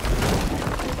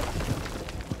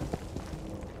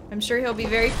 I'm sure he'll be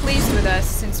very pleased with us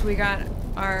since we got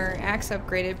our axe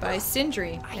upgraded by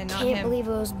Sindri and not him. I can't believe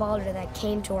it was Baldur that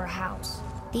came to our house.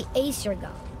 The Aesir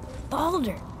god.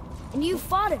 Baldur. And you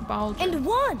fought him. Baldur. And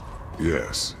won.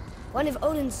 Yes. One of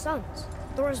Odin's sons.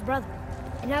 Thor's brother.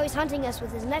 And now he's hunting us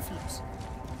with his nephews.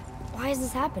 Why is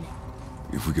this happening?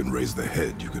 If we can raise the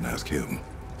head, you can ask him.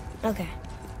 Okay.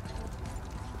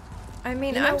 I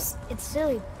mean, You know, it's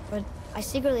silly, but I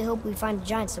secretly hope we find a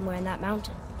giant somewhere in that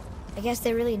mountain. I guess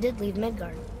they really did leave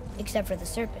Midgard, except for the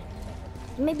serpent.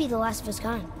 He may be the last of his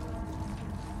kind.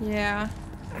 Yeah.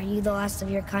 Are you the last of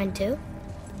your kind too?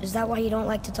 Is that why you don't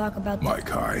like to talk about My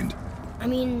kind? I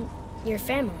mean, your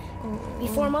family.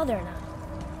 Before Mother and I.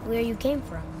 Where you came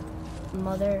from.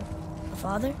 Mother, a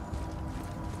father?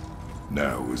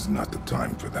 Now is not the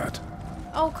time for that.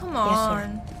 Oh, come Yes,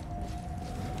 on. sir.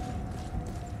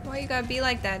 Why you gotta be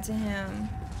like that to him?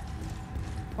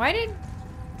 Why did...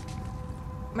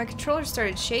 My controller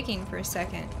started shaking for a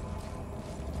second.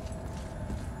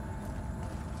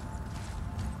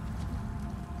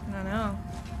 I don't know.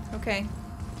 Okay.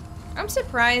 I'm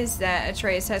surprised that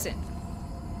Atreus hasn't...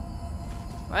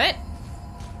 What?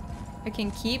 I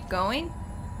can keep going?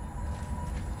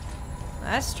 Well,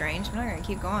 that's strange. I'm not gonna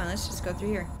keep going. Let's just go through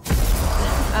here.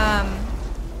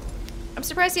 I'm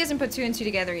surprised he hasn't put 2 and 2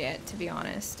 together yet, to be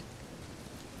honest.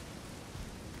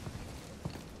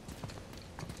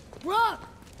 Rock!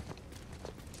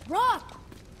 Rock!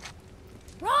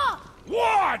 Rock!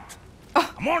 What?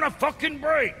 Oh. I'm on a fucking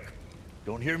break.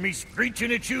 Don't hear me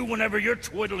screeching at you whenever you're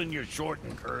twiddling your short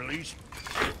and curlies.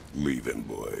 Leave him,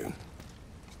 boy.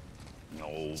 No,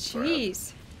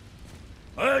 Jeez.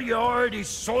 Well, you already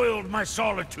soiled my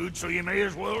solitude, so you may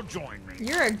as well join me.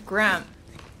 You're a grump.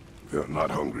 You're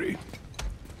not hungry.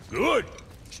 Good.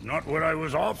 It's not what I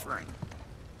was offering.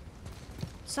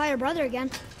 Saw your brother again.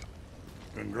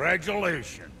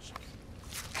 Congratulations.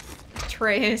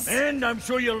 Atreus. And I'm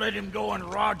sure you'll let him go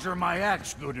and Roger my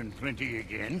axe good and plenty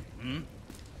again.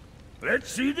 Let's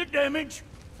see the damage.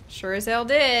 Sure as hell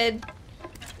did.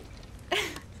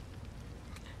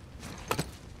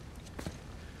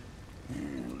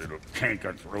 Little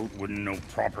canker throat wouldn't know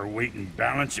proper weight and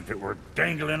balance if it were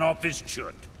dangling off his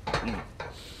chut.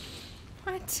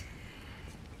 What?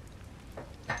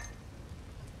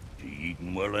 You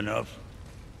eating well enough?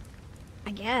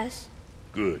 I guess.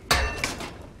 Good.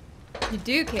 You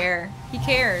do care. He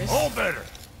cares. All better.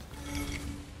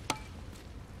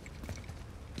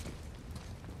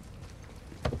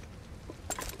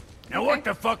 Now what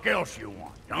the fuck else you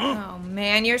want, huh? Oh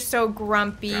man, you're so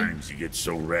grumpy. Times he gets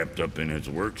so wrapped up in his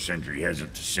work, Sentry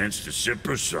hasn't the sense to sip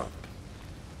or sup.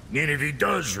 And if he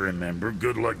does remember,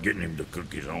 good luck getting him to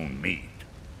cook his own meat.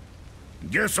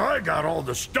 Guess I got all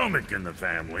the stomach in the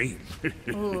family.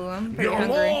 Ooh, I'm pretty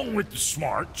hungry. Along with the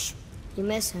smarts. You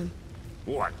miss him.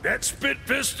 What, that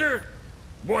spit-fister?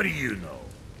 What do you know?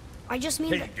 I just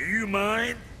mean Hey, that... do you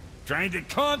mind? Trying to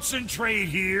concentrate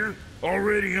here,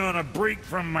 already on a break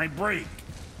from my break.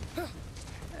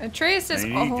 Atreus says, I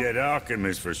need that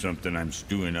alchemist for something I'm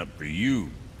stewing up for you.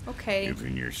 Okay. If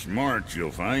in your smarts, you'll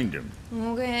find him.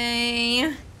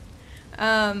 Okay.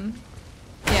 Yeah.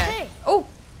 Hey. Oh!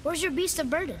 Where's your beast of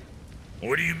burden?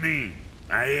 What do you mean?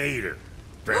 I ate her.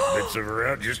 Fat bits of her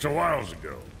out just a while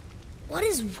ago. What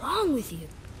is wrong with you?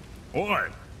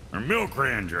 What? Her milk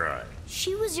ran dry.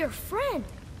 She was your friend.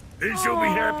 Then she'll be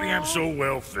happy I'm so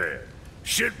well fed.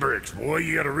 Shit bricks, boy,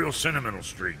 you got a real sentimental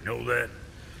streak, know that?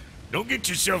 Don't get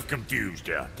yourself confused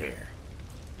out there.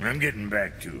 I'm getting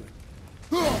back to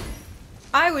it.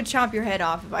 I would chop your head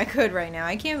off if I could right now.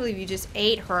 I can't believe you just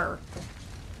ate her.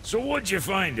 So what'd you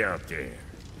find out there?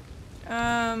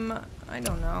 I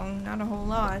don't know. Not a whole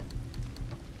lot.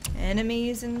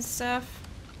 Enemies and stuff.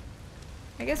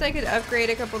 I guess I could upgrade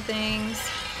a couple things.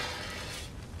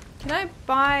 Can I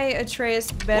buy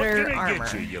Atreus better what can I armor?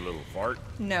 get you little fart?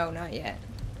 No, not yet.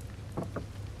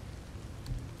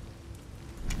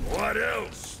 What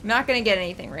else? I'm not gonna get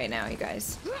anything right now, you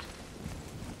guys.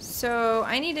 So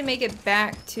I need to make it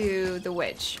back to the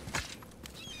witch.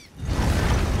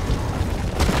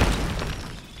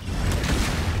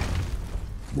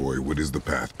 Boy, what is the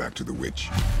path back to the witch?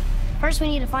 First we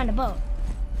need to find a boat.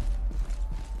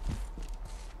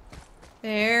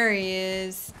 There he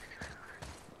is.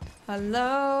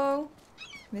 Hello,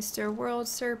 Mr. World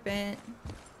Serpent.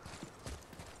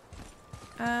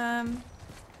 How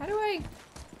do I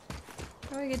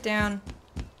get down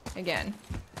again?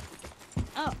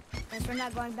 Oh, guess we're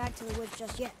not going back to the woods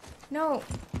just yet. No.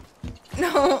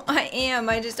 No, I am.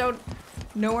 I just don't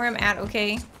know where I'm at,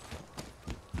 okay?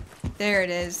 There it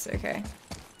is. Okay.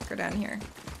 Go down here.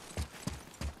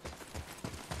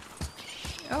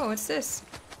 Oh, what's this?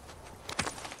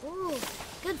 Ooh,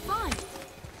 good find.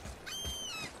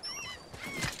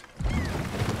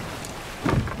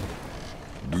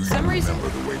 Do you remember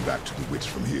the way back to the witch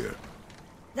from here?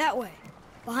 That way,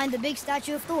 behind the big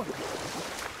statue of Thor.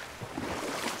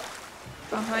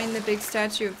 Behind the big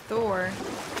statue of Thor.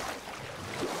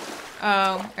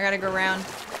 Oh, I gotta go around.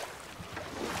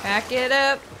 Back it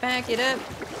up, back it up.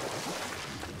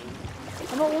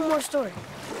 How about one more story?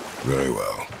 Very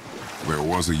well. There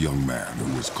was a young man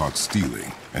who was caught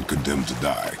stealing and condemned to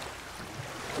die.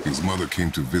 His mother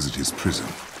came to visit his prison.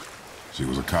 She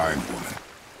was a kind woman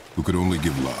who could only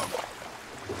give love.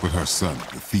 But her son,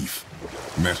 the thief,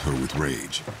 met her with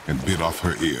rage and bit off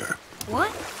her ear. What?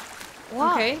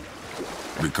 Why? Okay.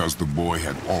 Because the boy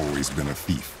had always been a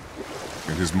thief,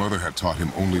 and his mother had taught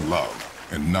him only love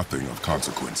and nothing of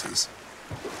consequences.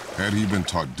 Had he been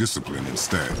taught discipline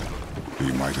instead,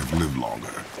 he might have lived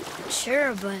longer.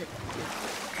 Sure, but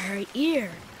her ear,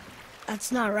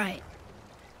 that's not right.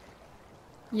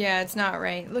 Yeah, it's not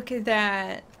right. Look at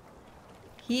that.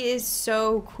 He is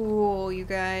so cool, you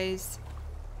guys.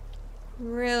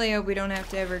 Really hope we don't have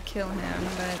to ever kill him,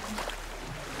 but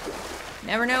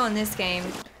never know in this game.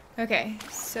 Okay,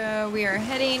 so we are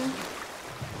heading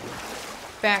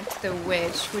back to the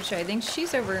witch, which I think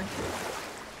she's over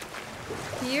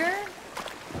here.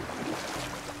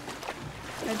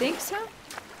 I think so.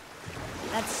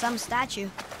 That's some statue.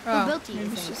 Oh, Who built it, you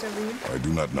maybe think? she's over here. I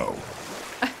do not know.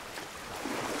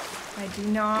 I do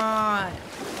not.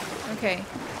 Okay.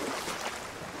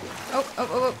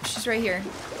 Oh, she's right here.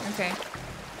 Okay.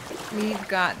 We've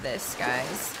got this,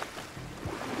 guys.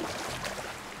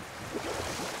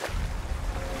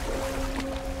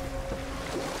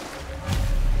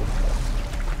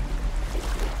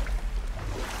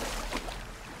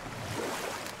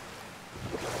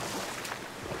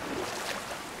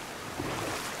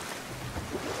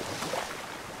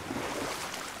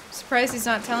 Surprised he's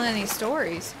not telling any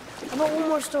stories. How about one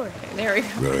more story? Okay, there we go.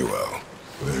 Very well.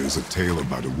 There is a tale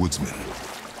about a woodsman.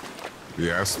 He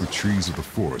asked the trees of the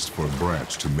forest for a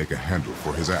branch to make a handle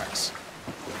for his axe.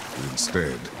 But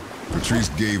instead, the trees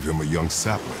gave him a young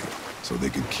sapling so they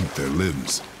could keep their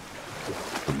limbs.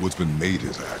 The woodsman made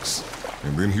his axe,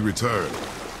 and then he returned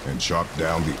and chopped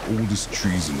down the oldest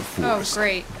trees in the forest. Oh,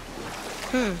 great.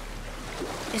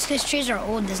 Just because trees are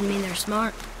old doesn't mean they're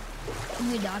smart.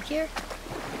 Can we dock here?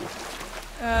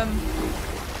 I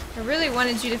really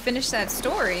wanted you to finish that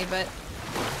story, but...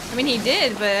 I mean, he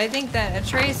did, but I think that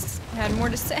Atreus had more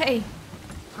to say.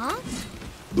 Huh?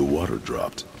 The water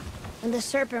dropped. And the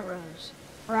serpent rose.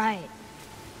 Right.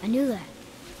 I knew that.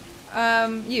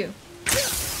 You.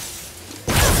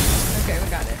 Okay, we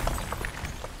got it.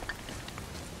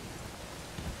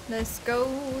 Let's go,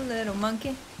 little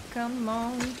monkey. Come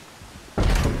on.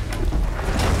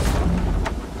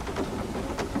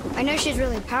 I know she's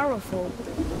really powerful,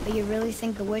 but you really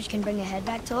think the witch can bring a head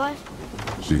back to life?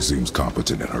 She seems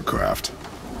competent in her craft,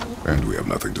 and we have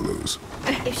nothing to lose.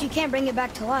 If she can't bring it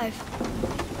back to life,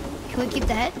 can we keep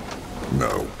the head?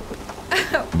 No.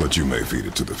 But you may feed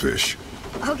it to the fish.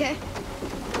 Okay.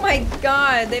 Oh my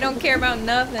god, they don't care about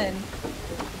nothing.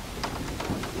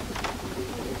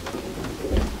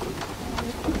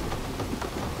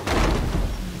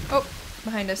 Oh,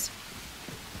 behind us.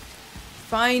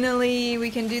 Finally, we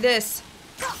can do this.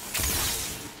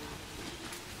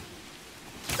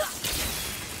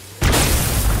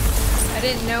 I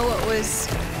didn't know what was...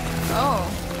 Oh,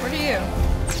 what are you?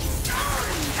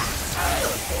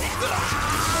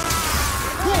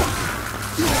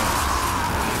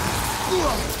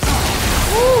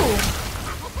 Ooh!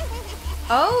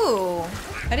 Oh!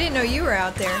 I didn't know you were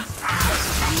out there.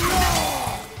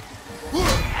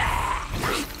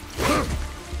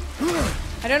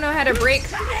 I don't know how to break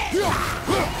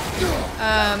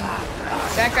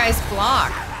that guy's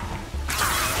block.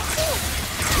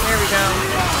 There we go.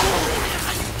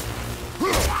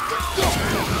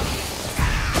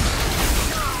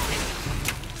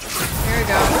 There we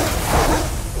go.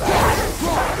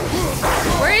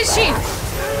 Where is she?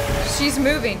 She's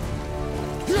moving.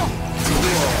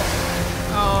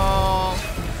 Oh.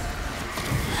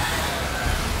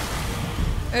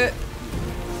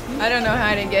 I don't know how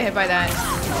I didn't get hit by that.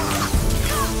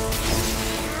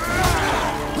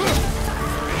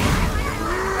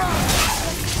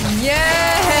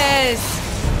 Yes!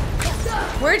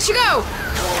 Where'd she go?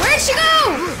 Where'd she go?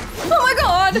 Oh my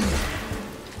god!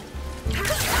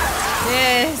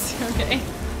 Yes, okay.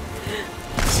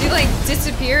 She like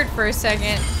disappeared for a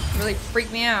second. Really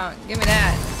freaked me out. Give me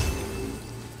that.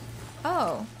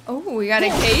 Oh. Oh, we got a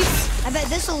case? I bet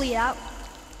this'll lead out.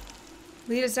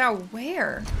 Lead us out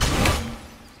where?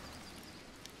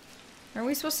 Are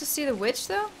we supposed to see the witch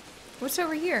though? What's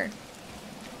over here?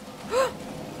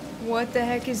 What the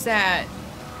heck is that?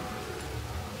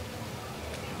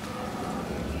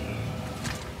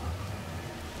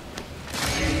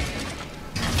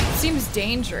 Seems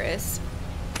dangerous.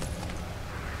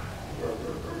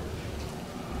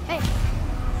 Hey,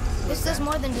 this does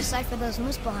more than decipher those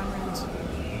Muspelheim runes.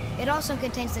 It also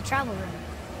contains the travel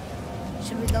rune.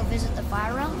 Should we go visit the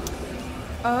fire realm?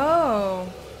 Oh.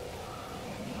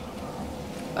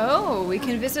 Oh, we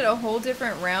can visit a whole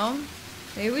different realm?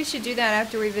 Maybe we should do that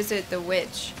after we visit the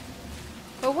witch.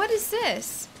 But what is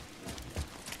this?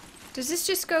 Does this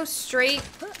just go straight,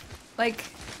 like,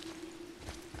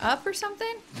 up or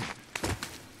something?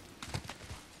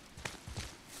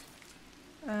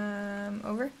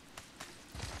 Over?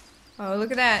 Oh,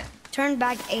 look at that. Turn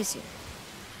back Aesir.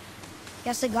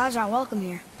 Guess the gods aren't welcome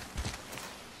here.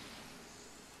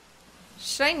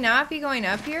 Should I not be going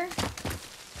up here?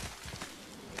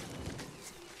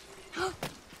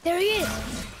 There he is.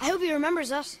 I hope he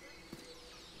remembers us.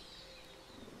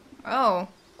 Oh.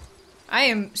 I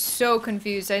am so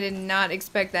confused. I did not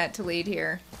expect that to lead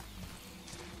here.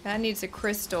 That needs a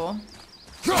crystal.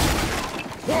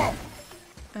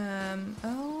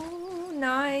 Oh,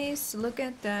 nice. Look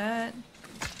at that.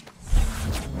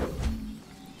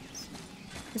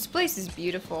 This place is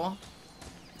beautiful.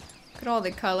 Look at all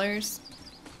the colors.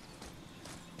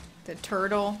 The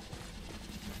turtle.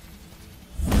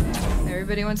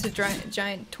 Everybody wants a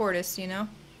giant tortoise, you know?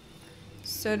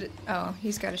 So did, oh,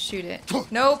 he's got to shoot it.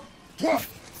 Nope.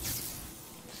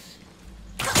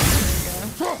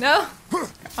 No.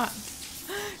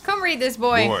 Come read this,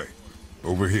 boy. Boy,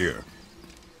 over here.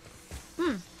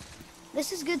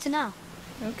 This is good to know.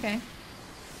 Okay.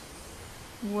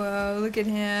 Whoa, look at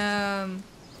him.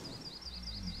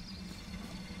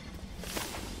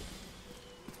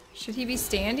 Should he be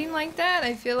standing like that?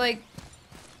 I feel like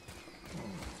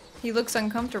he looks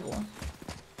uncomfortable.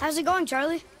 How's it going,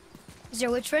 Charlie? Is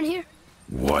your witch friend here?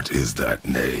 What is that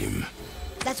name?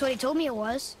 That's what he told me it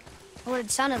was. Or what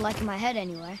it sounded like in my head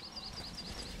anyway.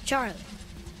 Charlie.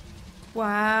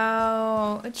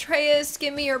 Wow. Atreus,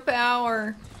 give me your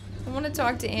power. I want to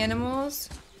talk to animals.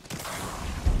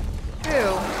 Ew.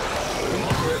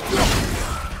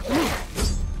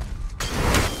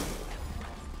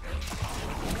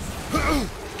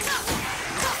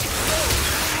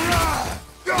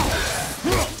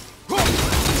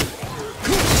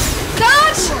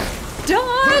 Dodge!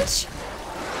 Dodge!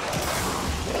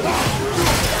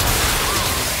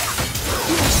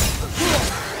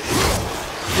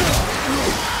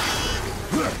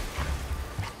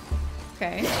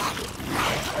 Okay.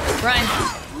 Run.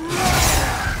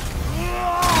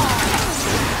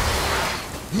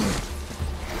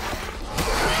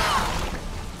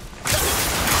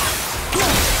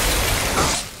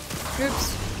 Oops.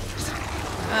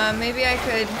 Maybe I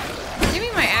could... Give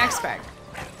me my axe back.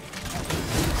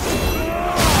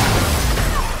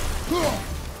 Woo!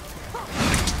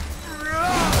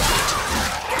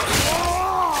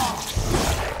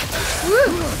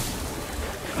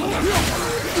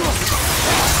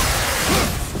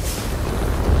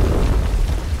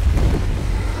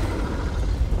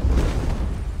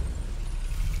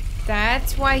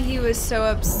 That's why he was so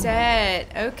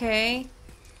upset. Okay.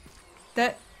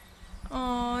 That...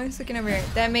 Oh, he's looking over here.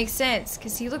 That makes sense,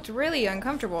 because he looked really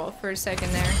uncomfortable for a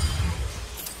second there.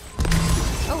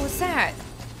 Oh, what's that?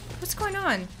 What's going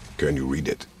on? Can you read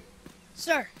it?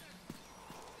 Sir.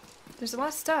 There's a lot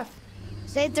of stuff.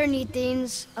 Save their neat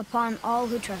things upon all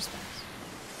who trespass.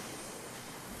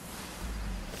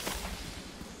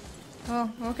 Oh,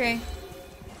 okay.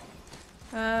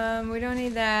 We don't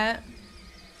need that.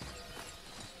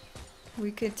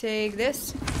 We could take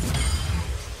this.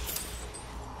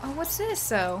 Oh, what's this,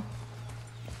 though?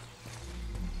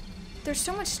 There's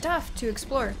so much stuff to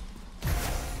explore.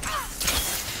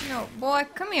 No, boy,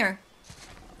 come here.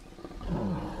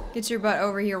 Get your butt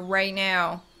over here right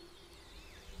now.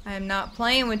 I am not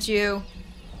playing with you.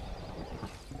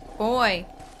 Boy,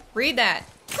 read that.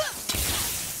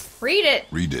 Read it.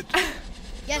 Read it.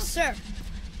 Yes, sir.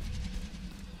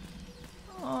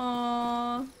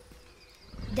 Aww.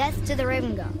 Death to the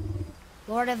Raven God,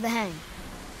 Lord of the Hang.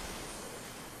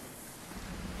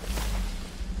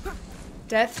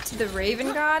 Death to the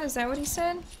Raven God? Is that what he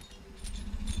said?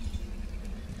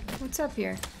 What's up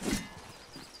here?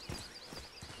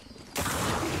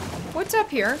 What's up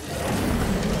here?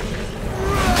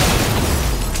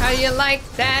 How do you like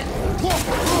that?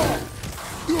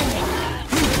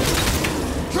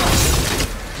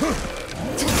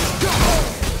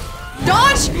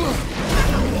 Dodge!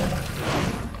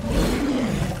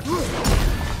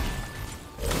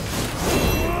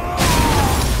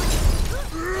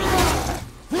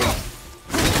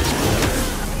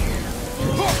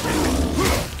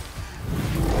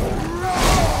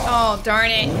 Oh, darn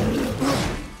it.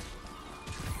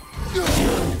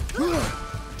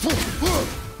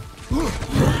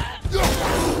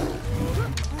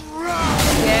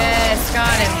 Yes,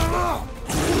 got him.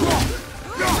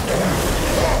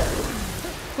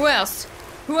 Who else?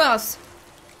 Who else?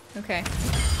 Okay.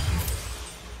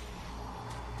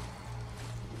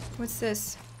 What's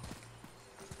this?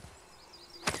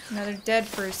 Another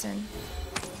dead person.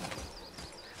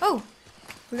 Oh!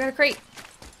 We got a crate.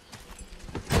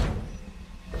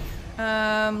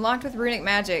 Locked with runic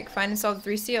magic. Find and solve the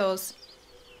 3 seals.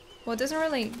 Well, it doesn't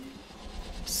really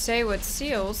say what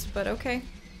seals, but okay.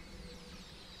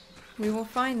 We will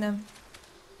find them.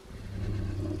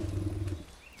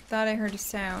 Thought I heard a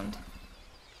sound.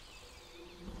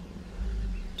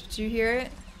 Did you hear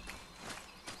it?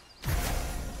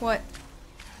 What?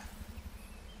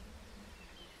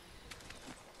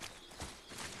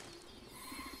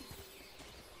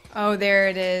 Oh, there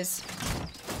it is.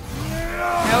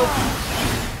 Nope.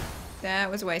 That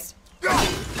was a waste.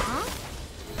 Huh?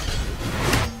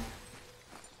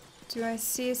 Do I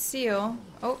see a seal?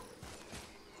 Oh.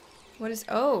 What is...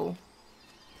 Oh.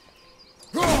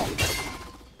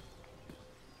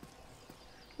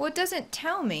 Well, it doesn't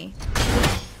tell me.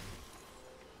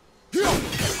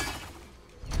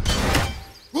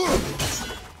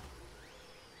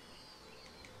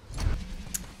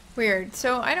 Weird.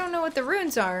 So I don't know what the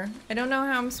runes are. I don't know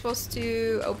how I'm supposed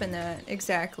to open that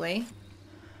exactly.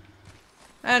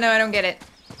 I don't know. I don't get it.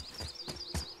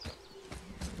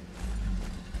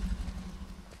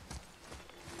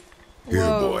 Here,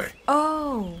 Whoa. boy.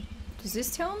 Oh. Does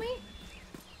this tell me?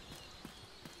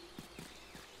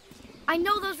 I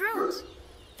know those runes.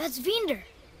 That's Vinder.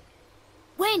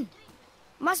 Wind.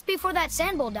 Must be for that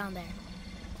sand bowl down there.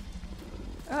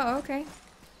 Oh, okay.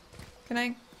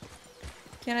 Can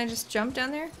I just jump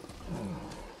down there?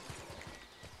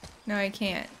 No, I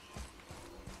can't.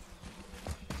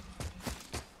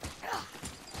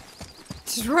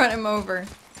 Just run him over.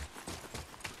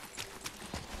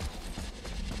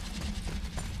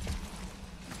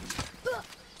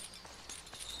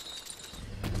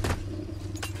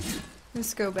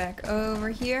 Let's go back over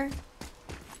here.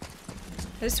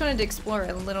 I just wanted to explore it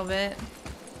a little bit.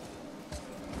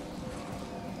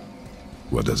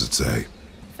 What does it say?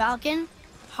 Falcon,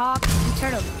 hawk, and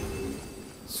turtle.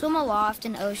 Swim aloft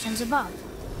in oceans above.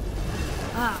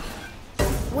 Ah,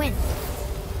 wind.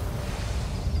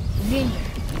 Vinder.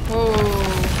 Whoa.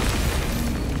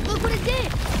 Look what it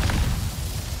did!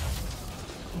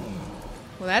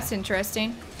 Well, that's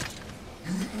interesting.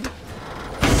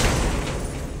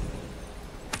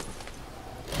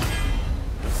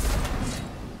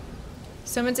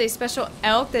 Summons a special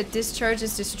elk that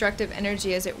discharges destructive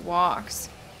energy as it walks.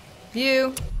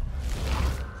 View.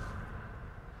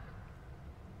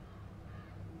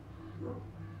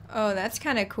 Oh, that's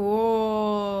kind of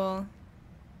cool.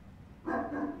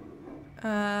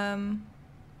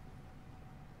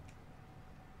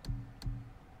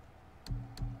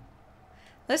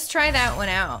 Let's try that one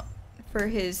out for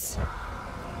his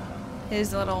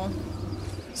little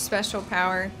special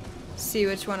power. See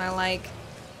which one I like.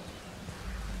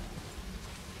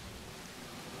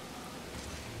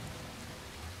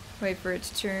 Wait for it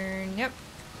to turn. Yep.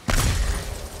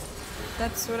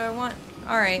 That's what I want.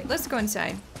 Alright, let's go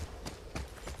inside.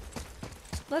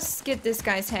 Let's get this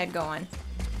guy's head going.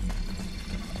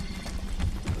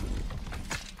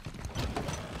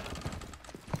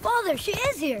 Father, she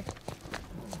is here!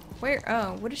 Where?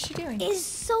 Oh, what is she doing? It's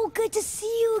so good to see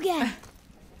you again.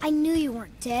 I knew you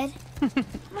weren't dead.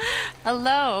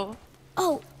 Hello.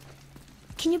 Oh,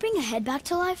 can you bring a head back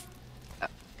to life?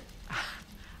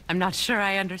 I'm not sure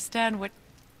I understand what...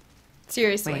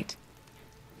 Seriously. Wait.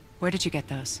 Where did you get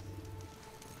those?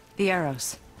 The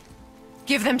arrows.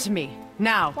 Give them to me,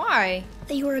 now. Why?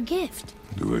 They were a gift.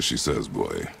 Do as she says,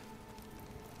 boy.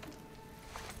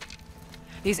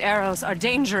 These arrows are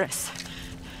dangerous.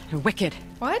 They're wicked.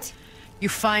 What? You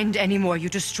find any more, you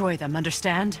destroy them,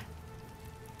 understand?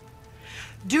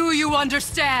 Do you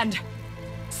understand?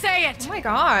 Say it! Oh my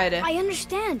god. I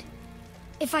understand.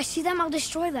 If I see them, I'll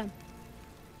destroy them.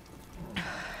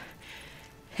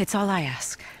 It's all I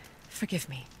ask. Forgive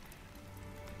me.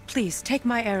 Please, take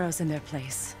my arrows in their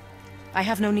place. I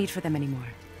have no need for them anymore.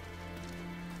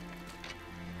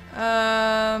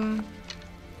 Now,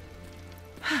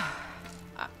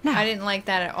 I didn't like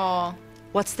that at all.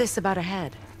 What's this about a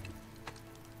head?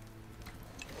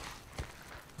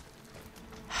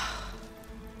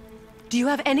 Do you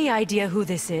have any idea who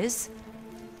this is?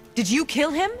 Did you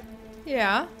kill him?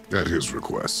 Yeah. At his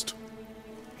request.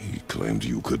 He claimed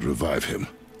you could revive him.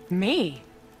 Me?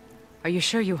 Are you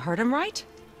sure you heard him right?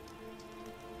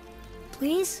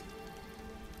 Please?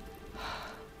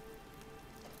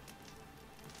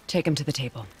 Take him to the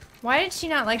table. Why did she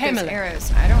not like those Mimir.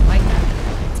 arrows? I don't like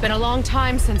them. It's been a long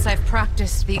time since I've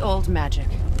practiced the old magic.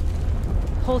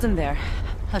 Hold him there.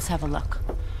 Let's have a look.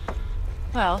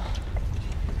 Well,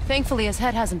 thankfully his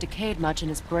head hasn't decayed much and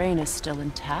his brain is still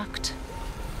intact.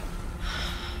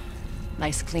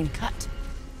 Nice clean cut.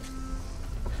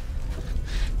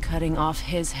 Cutting off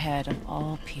his head of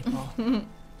all people.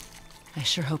 I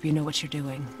sure hope you know what you're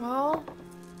doing. Well...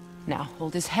 Now,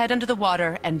 hold his head under the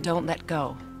water and don't let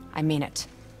go. I mean it.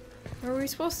 What are we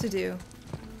supposed to do?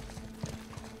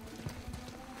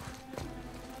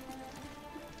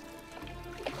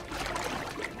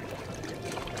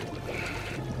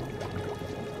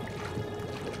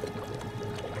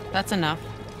 That's enough.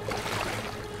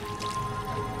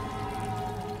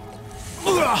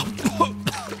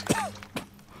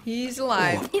 He's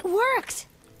alive. It worked!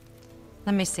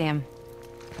 Let me see him.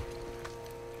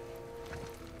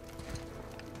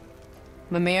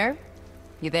 Mimir?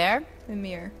 You there?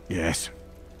 Mimir. Yes.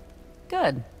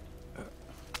 Good.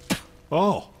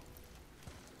 Oh.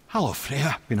 Hello,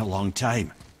 Freya. Been a long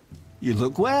time. You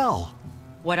look well.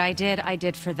 What I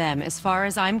did for them. As far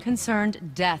as I'm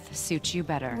concerned, death suits you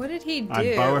better. What did he do?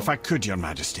 I'd bow if I could, Your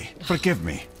Majesty. Forgive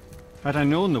me. Had I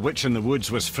known the witch in the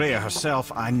woods was Freya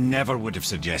herself, I never would have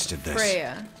suggested this.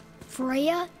 Freya.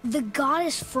 Freya? The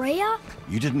goddess Freya?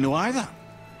 You didn't know either?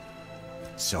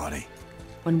 Sorry.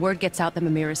 When word gets out that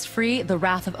Mimir is free, the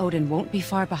wrath of Odin won't be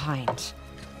far behind.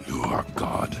 You are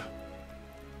God.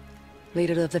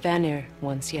 Leader of the Vanir,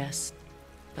 once, yes.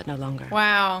 But no longer.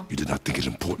 Wow. You did not think it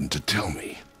important to tell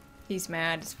me. He's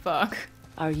mad as fuck.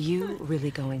 Are you really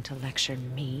going to lecture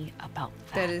me about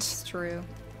that? That is true.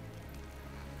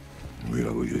 We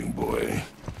are leaving, boy.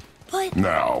 But...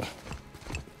 Now.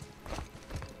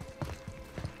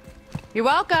 You're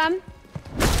welcome.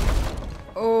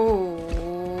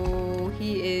 Oh,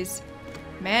 he is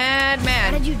mad.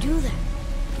 How did you do that?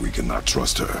 We cannot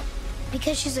trust her.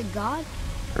 Because she's a god?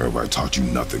 Have I taught you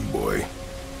nothing, boy?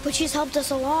 But she's helped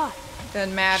us a lot.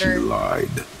 Doesn't matter. She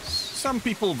lied. Some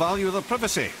people value their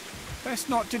privacy. Best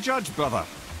not to judge, brother.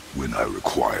 When I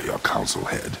require your council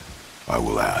head, I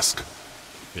will ask.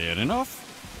 Fair enough.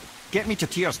 Get me to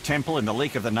Tyr's temple in the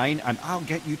Lake of the Nine, and I'll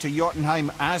get you to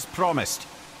Jotunheim as promised.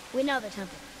 We know the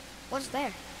temple. What's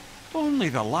there? Only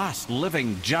the last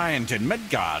living giant in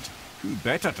Midgard. Who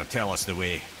better to tell us the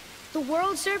way? The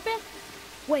world serpent?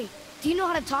 Wait, do you know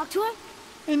how to talk to him?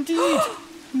 Indeed.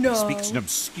 No. He speaks an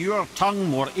obscure tongue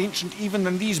more ancient even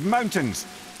than these mountains.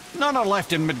 None are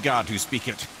left in Midgard who speak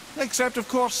it. Except, of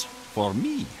course, for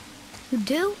me. You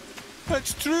do?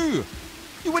 It's true.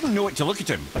 You wouldn't know it to look at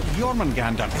him, but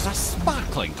Jormungandr is a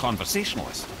sparkling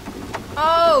conversationalist.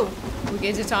 Oh! We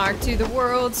get to talk to the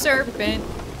world serpent.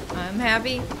 I'm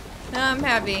happy. I'm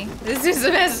happy. This is the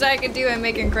best I could do at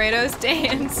making Kratos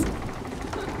dance.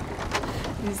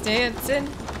 He's dancing.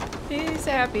 He's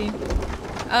happy.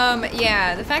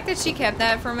 Yeah, the fact that she kept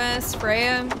that from us,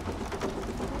 Freya,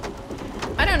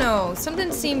 I don't know.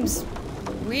 Something seems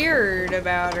weird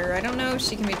about her. I don't know if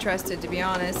she can be trusted, to be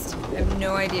honest. I have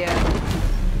no idea.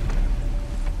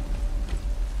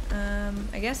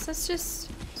 I guess let's just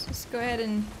go ahead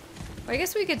and... Well, I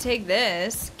guess we could take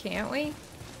this, can't we?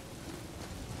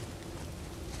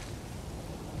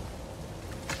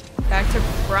 Back to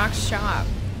Brock's shop.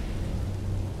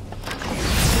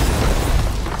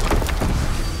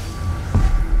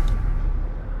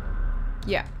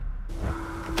 Yeah.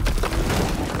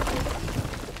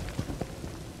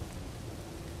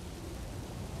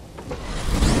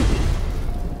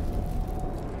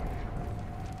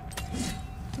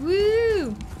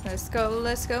 Woo! Let's go,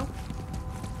 let's go.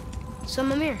 So,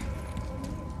 Mimir,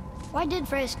 why did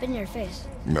Freya spit in your face?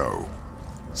 No.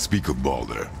 Speak of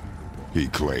Baldur. He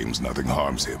claims nothing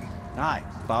harms him. Aye,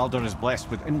 Baldur is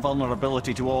blessed with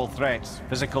invulnerability to all threats,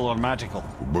 physical or magical.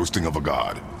 Boasting of a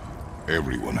god.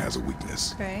 Everyone has a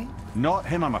weakness. Okay. Not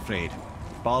him, I'm afraid.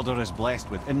 Baldur is blessed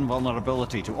with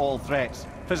invulnerability to all threats,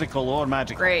 physical or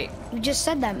magical. Great. You just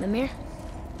said that, Mimir.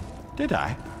 Did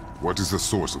I? What is the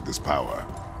source of this power?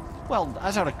 Well,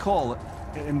 as I recall,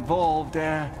 it involved,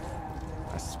 a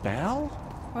spell?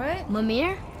 What?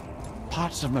 Mimir?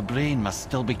 Parts of my brain must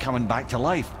still be coming back to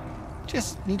life.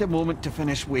 Just need a moment to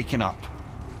finish waking up.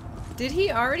 Did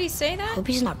he already say that? Hope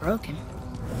he's not broken.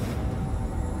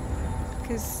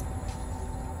 Because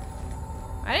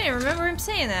I didn't remember him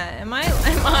saying that. Am I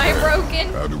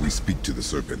broken? How do we speak to the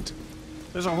serpent?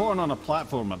 There's a horn on a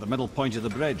platform at the middle point of the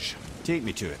bridge. Take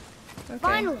me to it. Okay.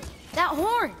 Finally! That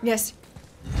horn! Yes.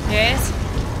 Yes.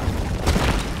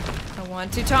 I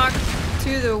want to talk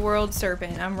to the world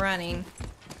serpent. I'm running.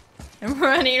 I'm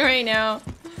running right now.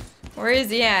 Where is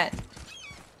he at?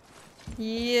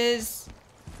 He is...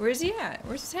 Where is he at?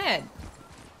 Where's his head?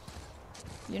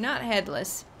 You're not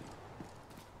headless.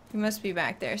 You must be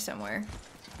back there somewhere.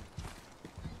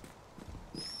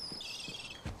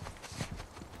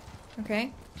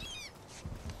 Okay.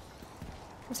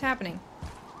 What's happening?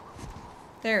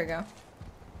 There we go.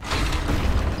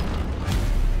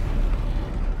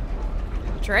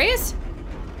 Atreus?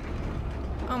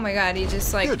 Oh my god, he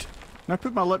just like... Good. Now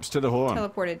put my lips to the horn.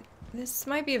 Teleported. This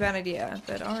might be a bad idea,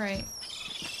 but alright.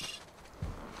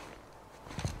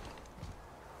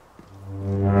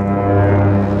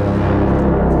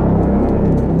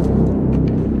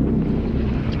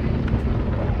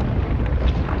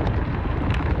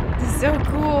 This is so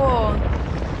cool.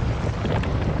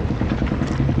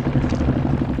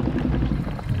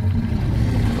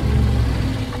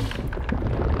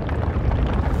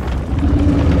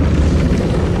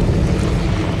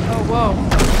 Oh, whoa.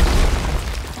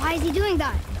 Why is he doing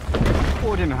that?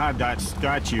 Odin had that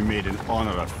statue made in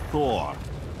honor of Thor.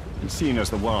 And seeing as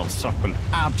the world serpent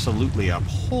absolutely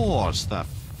abhors the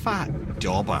fat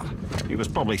dauber, he was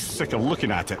probably sick of looking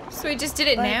at it. So he just did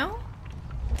it now?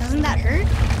 Doesn't that hurt?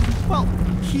 Well,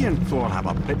 he and Thor have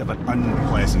a bit of an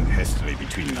unpleasant history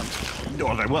between them.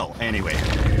 Or they will, anyway.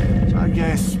 So I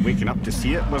guess waking up to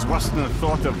see it was worse than the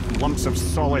thought of lumps of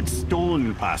solid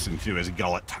stone passing through his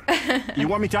gullet. You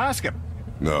want me to ask him?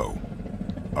 No.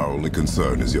 Our only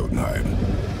concern is Jotunheim.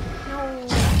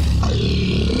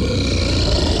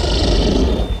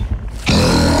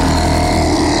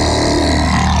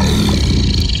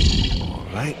 All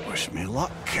right, wish me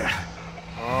luck.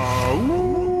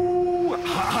 Oh,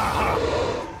 ha ha ha!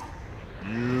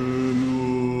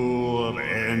 Mimir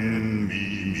and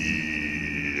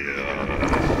Mimir.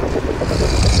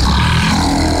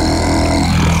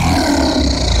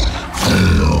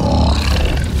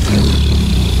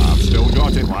 I've still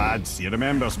got it, lads. He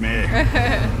remembers me.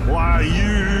 Why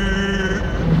you?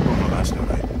 Oh no, that's not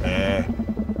right.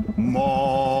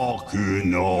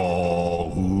 Makuna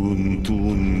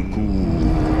huntun kun.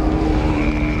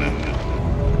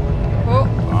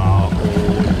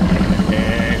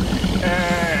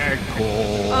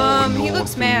 He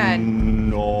looks mad.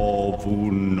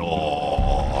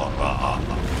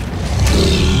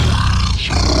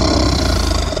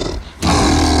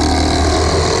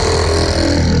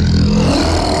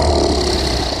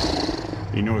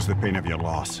 He knows the pain of your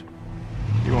loss.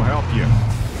 He will help you.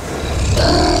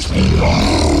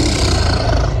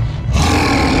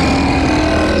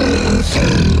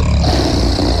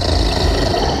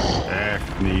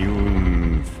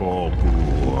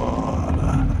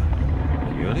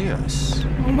 Curious.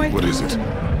 Oh my God. What is it?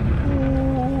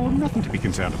 Oh, nothing to be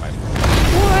concerned about.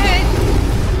 What?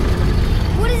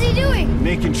 What is he doing?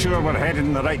 Making sure we're headed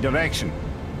in the right direction.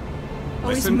 Oh,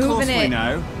 he's Listen moving closely it.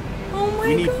 now. Oh my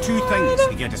We need God. 2 things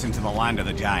to get us into the land of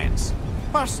the giants.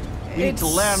 First, we need to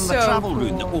It's learn the so travel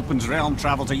rune that cool. opens realm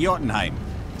travel to Jotunheim.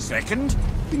 Second,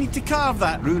 we need to carve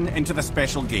that rune into the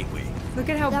special gateway. Look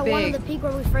at how That one on big. the peak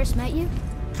where we first met you?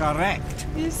 Correct.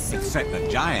 It's so Except the big.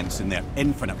 giants, in their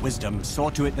infinite wisdom, saw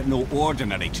to it that no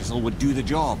ordinary chisel would do the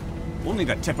job. Only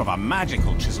the tip of a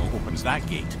magical chisel opens that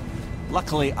gate.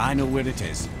 Luckily, I know where it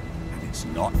is, and it's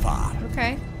not far.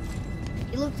 Okay.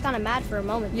 He looked kind of mad for a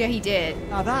moment. Yeah, he did.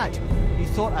 Now that, you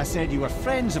thought I said you were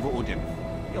friends of Odin.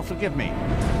 You'll forgive me.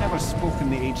 I've never spoken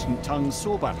the ancient tongue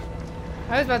sober.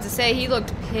 I was about to say he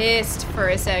looked pissed for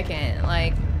a second,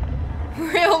 like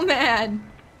real mad.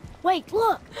 Wait,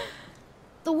 look!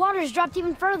 The water's dropped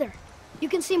even further. You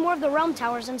can see more of the realm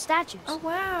towers and statues. Oh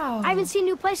wow. I even see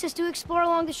new places to explore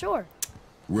along the shore.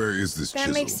 Where is this That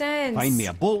chisel? makes sense. Find me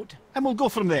a boat, and we'll go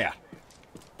from there.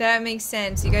 That makes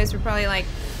sense. You guys were probably like,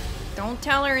 don't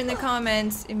tell her in the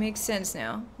comments. It makes sense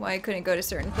now why I couldn't go to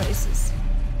certain places.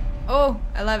 Oh,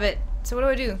 I love it. So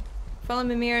what do? Follow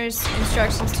Mimir's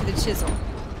instructions to the chisel.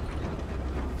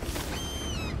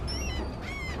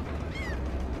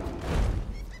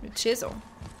 The chisel.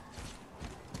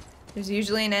 There's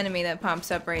usually an enemy that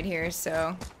pops up right here,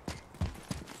 so...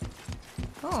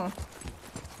 Oh.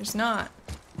 There's not.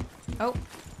 Oh.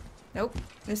 Nope.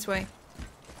 This way.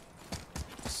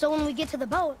 So when we get to the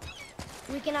boat,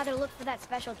 we can either look for that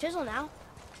special chisel now,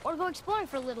 or go exploring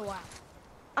for a little while.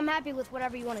 I'm happy with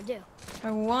whatever you want to do.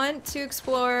 I want to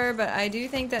explore, but I do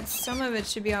think that some of it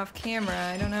should be off camera.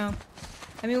 I don't know.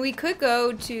 I mean, we could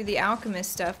go to the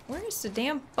alchemist stuff. Where's the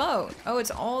damn boat? Oh,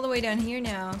 it's all the way down here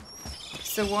now.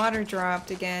 It's the water dropped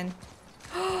again.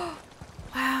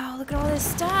 Wow, look at all this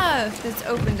stuff that's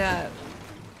opened up.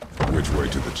 Which way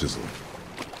to the chisel?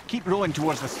 Keep rowing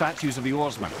towards the statues of the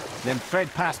oarsmen, then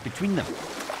thread past between them.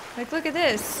 Like, look at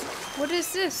this. What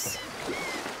is this?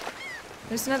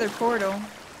 There's another portal.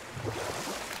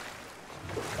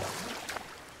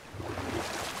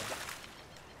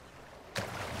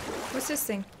 What's this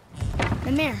thing?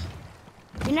 Mimir,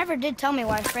 you never did tell me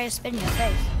why Freya spit in your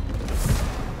face.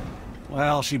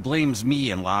 Well, she blames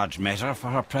me in large measure for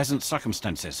her present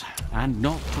circumstances, and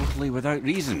not totally without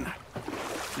reason.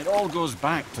 It all goes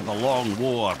back to the long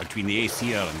war between the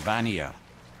Aesir and Vanir.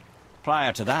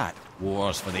 Prior to that,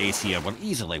 wars for the Aesir were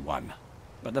easily won,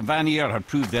 but the Vanir had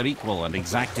proved their equal and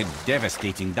exacted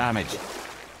devastating damage.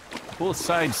 Both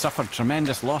sides suffered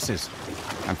tremendous losses,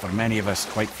 and for many of us,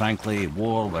 quite frankly,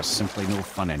 war was simply no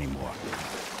fun anymore,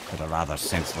 but a rather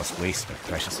senseless waste of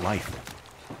precious life.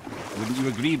 Wouldn't you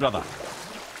agree, brother?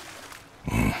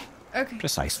 Okay.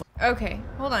 Precisely. Okay,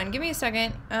 hold on. Give me a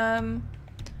second.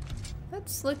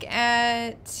 Let's look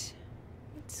at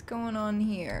what's going on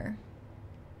here.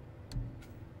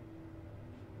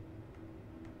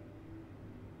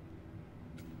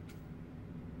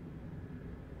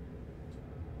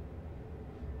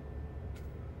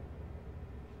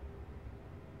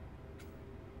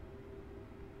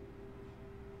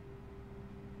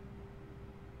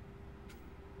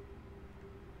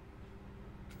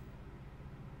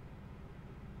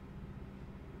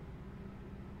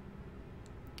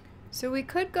 So we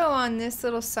could go on this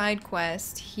little side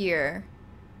quest here.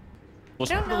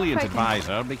 His brilliant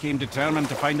advisor became determined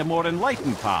to find a more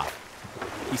enlightened path.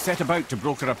 He set about to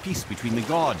broker a peace between the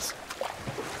gods.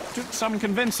 Took some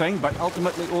convincing, but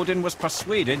ultimately Odin was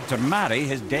persuaded to marry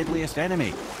his deadliest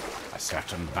enemy, a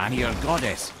certain Vanir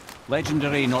goddess,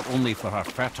 legendary not only for her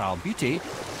fertile beauty,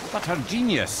 but her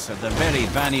genius at the very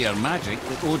Vanir magic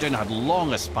that Odin had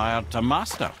long aspired to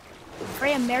master.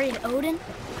 Freya married Odin?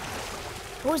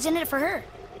 What was in it for her?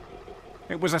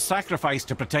 It was a sacrifice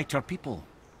to protect her people,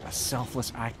 a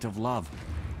selfless act of love.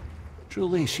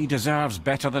 Truly, she deserves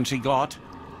better than she got.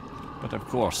 But of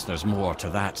course, there's more to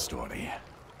that story.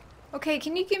 Okay,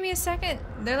 can you give me a second?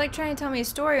 They're like trying to tell me a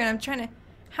story and I'm trying to...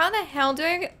 How the hell do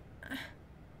I...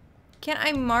 Can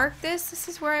I mark this? This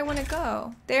is where I want to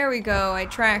go. There we go. I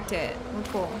tracked it. We're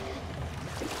cool.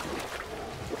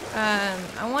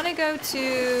 I want to go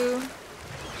to...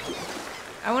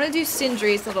 I want to do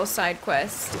Sindri's little side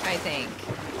quest, I think.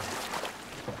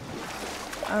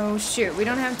 Oh shoot, we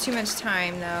don't have too much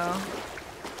time though.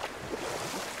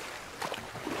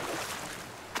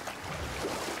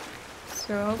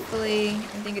 So hopefully,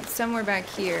 I think it's somewhere back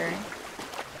here.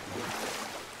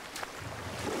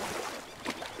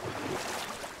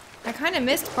 I kind of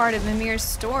missed part of Mimir's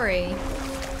story.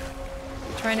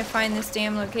 Trying to find this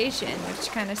damn location,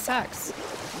 which kind of sucks.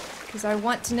 Because I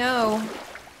want to know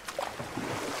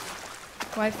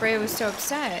why Freya was so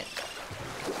upset.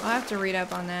 I'll have to read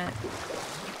up on that.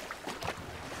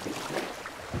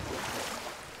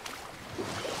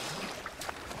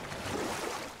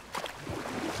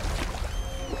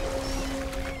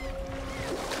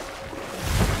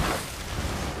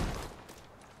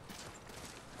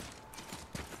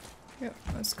 Yep,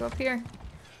 let's go up here.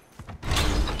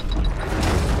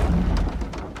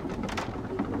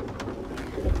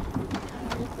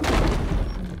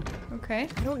 Okay.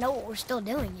 I don't know what we're still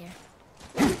doing here.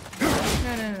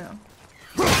 No.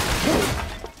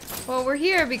 Well, we're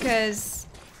here because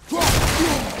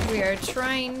we are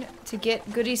trying to get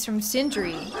goodies from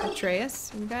Sindri,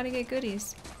 Atreus. We gotta get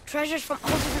goodies. Treasures from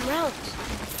all different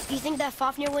realms. Do you think that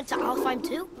Fafnir went to Alfheim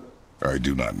too? I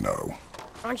do not know.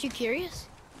 Aren't you curious?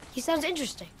 He sounds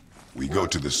interesting. We go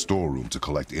to the storeroom to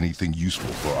collect anything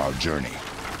useful for our journey,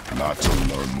 not to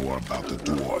learn more about the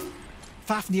dwarf.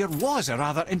 Fafnir was a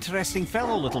rather interesting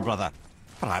fellow, little brother.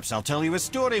 Perhaps I'll tell you a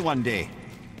story one day.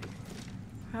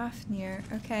 Fafnir,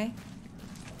 okay.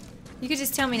 You could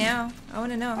just tell me now. I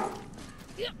want to know.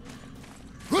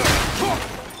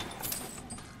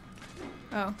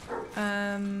 Oh,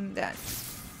 that.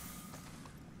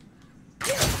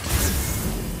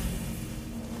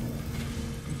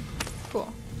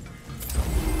 Cool.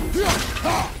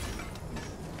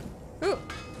 Ooh.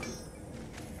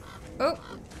 Oh.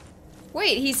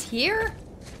 Wait, he's here?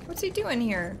 What's he doing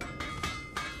here?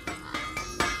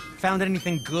 Found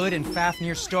anything good in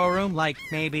Fafnir's storeroom? Like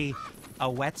maybe a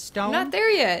whetstone? I'm not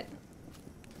there yet.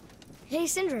 Hey,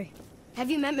 Sindri. Have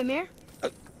you met Mimir?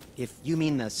 If you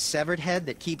mean the severed head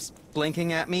that keeps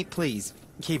blinking at me, please,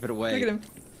 keep it away. Look at him.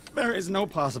 There is no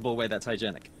possible way that's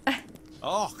hygienic.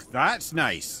 Oh, that's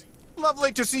nice.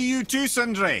 Lovely to see you too,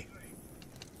 Sindri.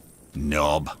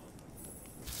 Knob.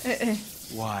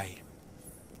 Why?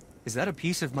 Is that a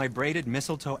piece of my braided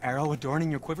mistletoe arrow adorning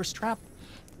your quiver strap?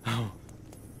 Oh,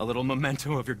 a little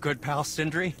memento of your good pal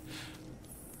Sindri?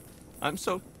 I'm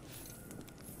so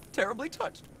terribly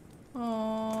touched.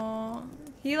 Aww.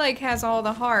 He like has all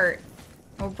the heart.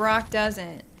 Well, Brock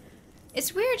doesn't.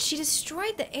 It's weird, she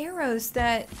destroyed the arrows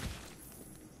that...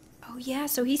 Oh yeah,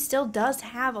 so he still does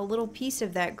have a little piece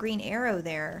of that green arrow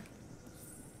there.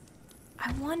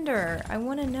 I wonder. I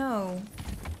want to know.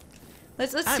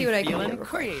 Let's see what I can do.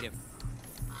 Creative.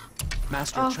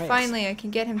 Master Oh, Atreus, finally, I can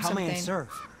get him how something. may I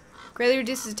serve? Greatly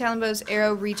reduces Talonbow's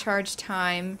arrow recharge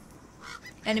time.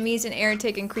 Enemies in air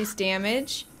take increased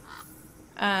damage.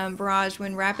 Barrage,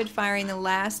 when rapid firing, the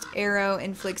last arrow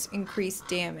inflicts increased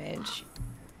damage.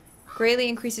 Greatly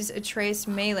increases Atreus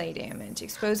melee damage.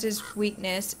 Exposes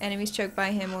weakness. Enemies choked by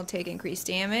him will take increased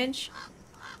damage.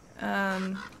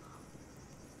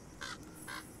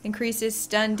 Increases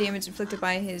stun damage inflicted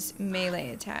by his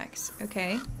melee attacks.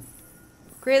 Okay.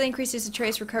 Greatly increases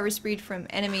Atreus recovery speed from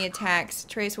enemy attacks.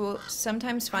 Atreus will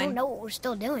sometimes I find... don't know what we're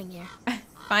still doing here.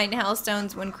 Find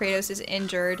Hellstones when Kratos is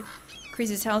injured.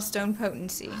 Increases Hellstone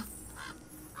potency.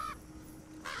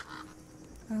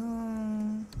 Oh.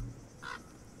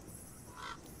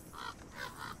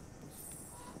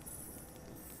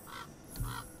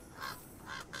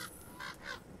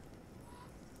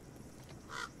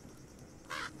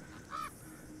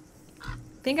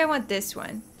 I think I want this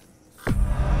one.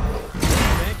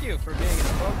 Thank you for being an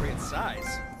appropriate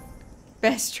size.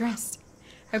 Best dressed.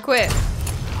 Equip.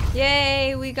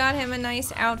 Yay, we got him a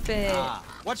nice outfit.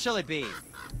 What shall it be?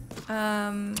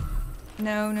 No,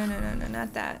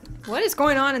 not that. What is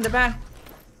going on in the back?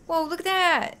 Whoa, look at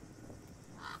that.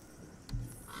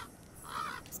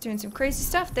 It's doing some crazy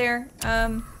stuff there.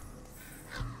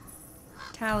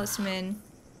 Talisman.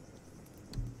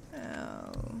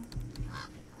 Oh.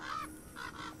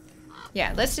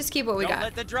 Yeah, let's just keep what we got.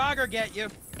 Don't let the Draugr get you.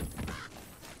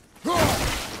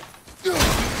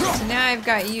 So now I've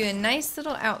got you a nice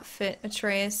little outfit,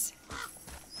 Atreus.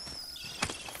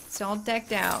 It's all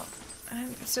decked out.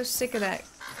 I'm so sick of that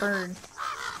bird.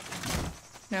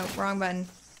 No, wrong button.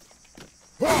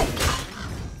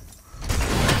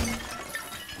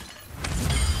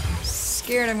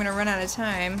 Scared I'm gonna run out of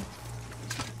time.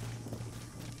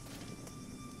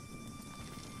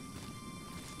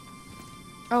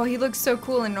 Oh, he looks so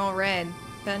cool in all red,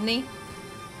 doesn't he?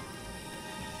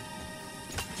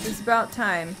 It's about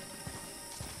time.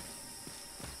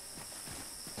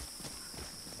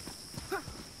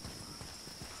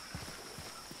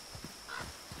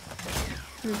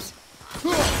 Oops.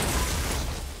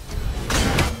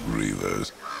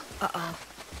 Reavers. Uh-oh.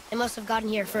 They must have gotten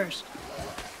here first.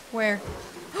 Where?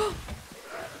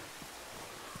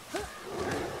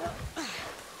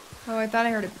 Oh, I thought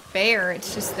I heard a bear.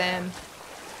 It's just them.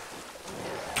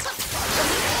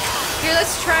 Here,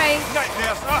 let's try.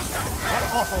 Nightmares! What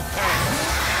awful pain!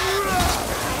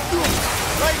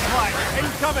 Right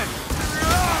incoming!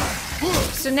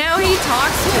 So now he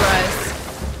talks to us.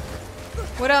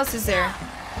 What else is there?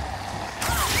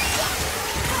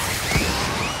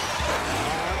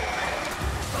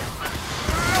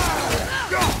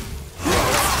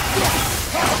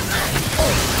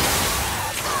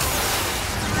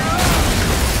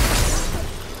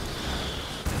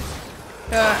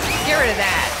 Get rid of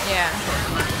that, yeah.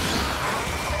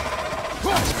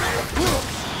 Woo.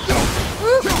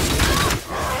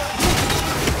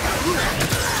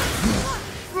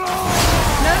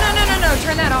 No,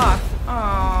 turn that off.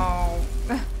 Oh.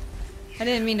 I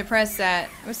didn't mean to press that.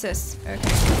 What's this? Okay.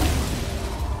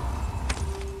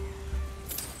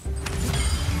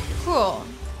 Cool.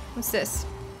 What's this?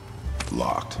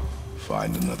 Locked.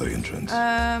 Find another entrance.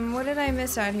 What did I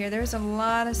miss out here? There's a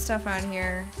lot of stuff out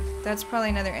here. That's probably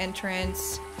another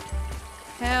entrance.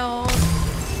 Hell.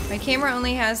 My camera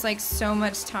only has like so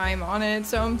much time on it,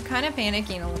 so I'm kind of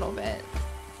panicking a little bit.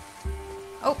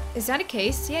 Oh, is that a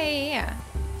case? Yeah.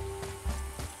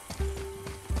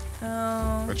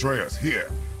 Oh. Atreus,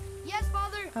 here. Yes,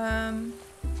 Father.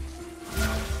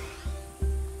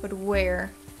 But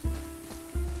where?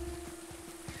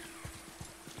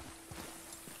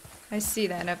 I see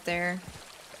that up there.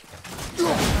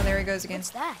 Oh, there he goes again.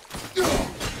 What's that?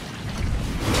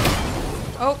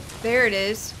 Oh, there it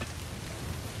is.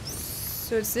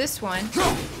 So it's this one.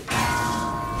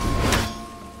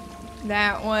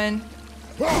 That one.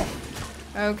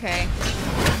 Okay.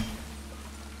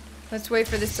 Let's wait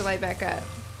for this to light back up.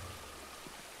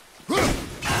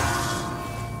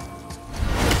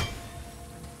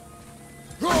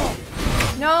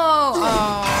 No!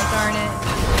 Oh, darn it.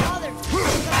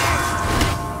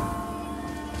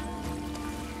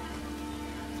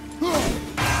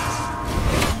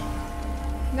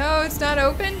 No, it's not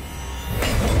open?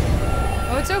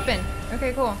 Oh, it's open.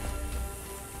 Okay, cool.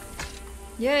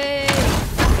 Yay!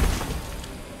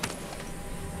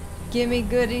 Gimme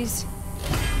goodies.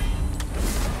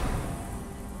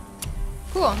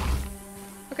 Cool.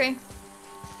 Okay.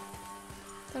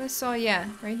 Thought I saw, yeah,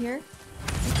 right here. I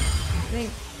think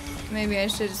maybe I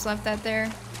should have just left that there.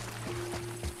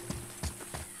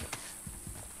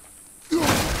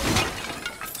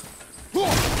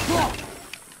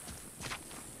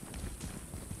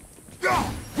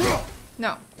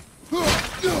 No.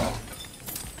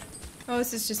 Oh,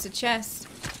 this is just a chest.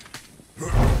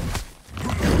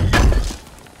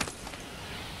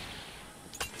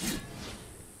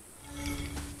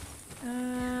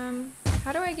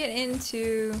 How do I get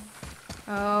into...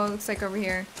 Oh, looks like over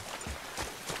here.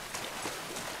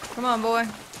 Come on, boy.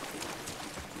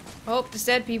 Oh, there's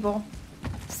dead people.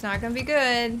 It's not gonna be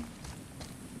good.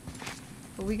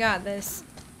 But we got this.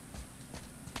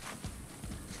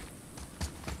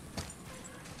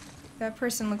 That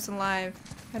person looks alive.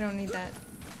 I don't need that.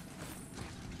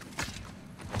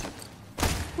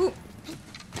 Ooh.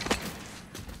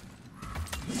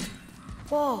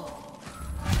 Whoa.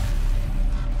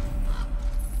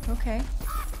 Okay.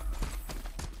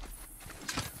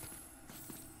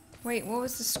 Wait, what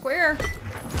was the square?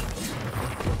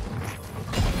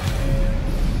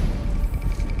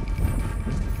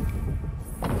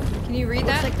 Can you read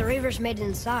that? Looks like the Reavers made it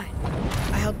inside.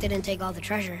 I hope they didn't take all the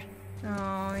treasure.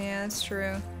 Oh, yeah, that's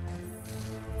true.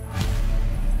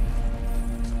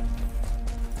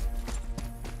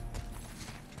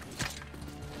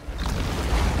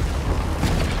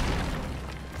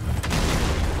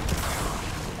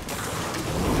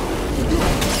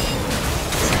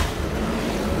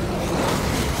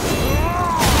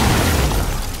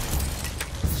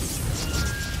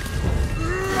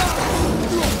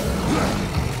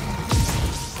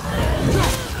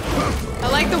 I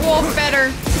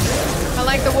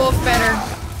like the wolf better.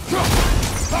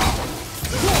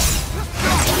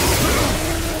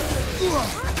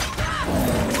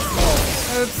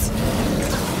 Oops.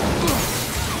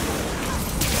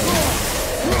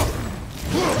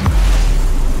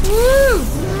 Woo!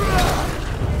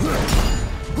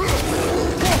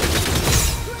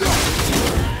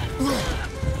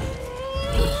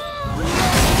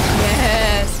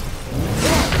 Yes.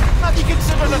 Have you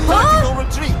considered a tactical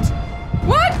retreat?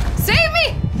 What? Save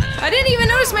me! I didn't even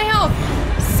notice my health.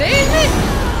 Save me!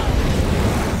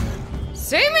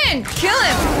 Save me and kill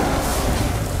him!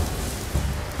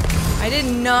 I did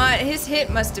not. His hit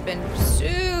must have been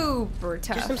super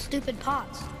tough. Just some stupid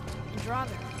pots and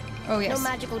strawberry. Oh, yes. No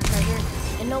magical treasure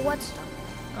and no what stuff.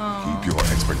 Oh. Keep your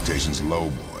expectations low,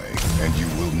 boy, and you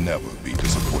will never be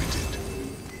disappointed.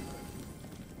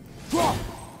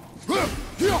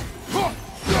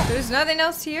 There's nothing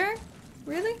else here?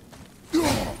 Really?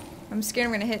 I'm scared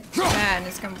I'm gonna hit that and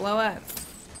it's gonna blow up.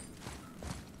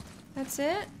 That's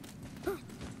it?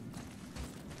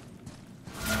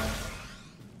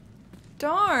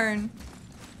 Darn.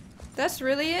 That's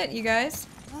really it, you guys.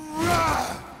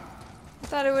 I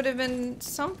thought it would have been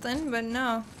something, but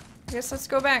no. I guess let's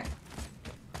go back.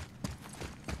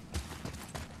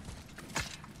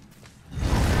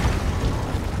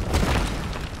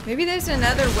 Maybe there's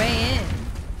another way in.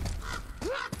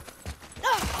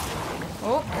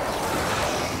 Oh.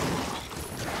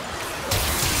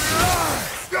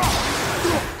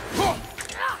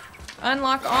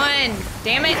 Unlock on.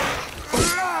 Damn it.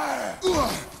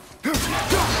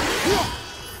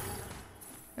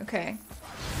 Okay.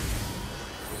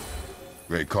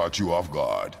 They caught you off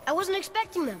guard. I wasn't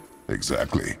expecting them.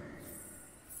 Exactly.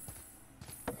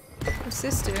 What's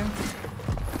this do?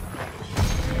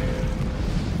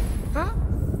 Huh?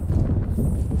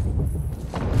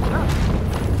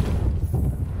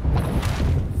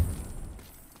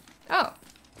 Oh.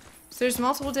 So there's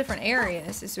multiple different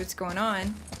areas is what's going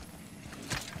on.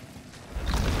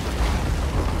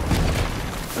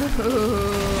 Ooh.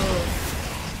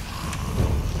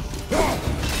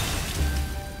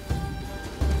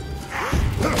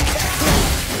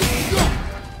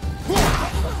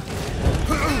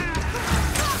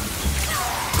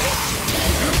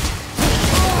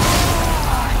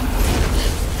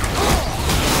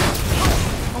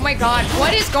 Oh my god,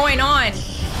 what is going on?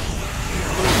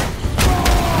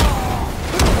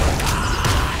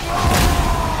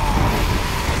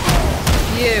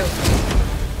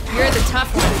 You're the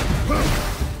tough one.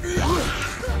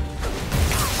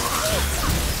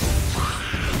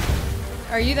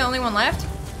 Are you the only one left?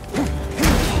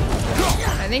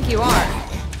 I think you are.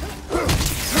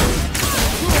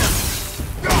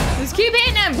 Let's keep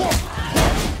hitting him!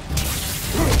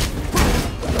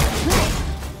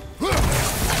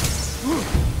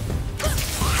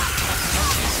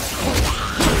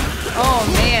 Oh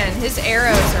man, his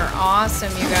arrows are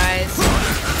awesome, you guys.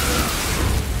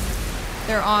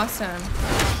 They're awesome.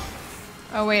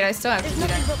 Oh wait, I still have to do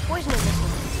There's nothing that. but poison in this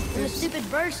one. And a stupid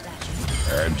bird statue.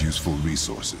 And useful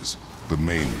resources. The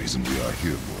main reason we are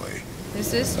here, boy.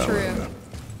 This is However, true.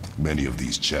 many of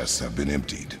these chests have been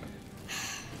emptied.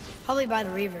 Probably by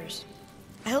the Reavers.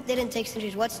 I hope they didn't take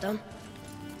Sindri's whetstone.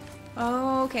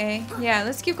 Oh, okay. Yeah,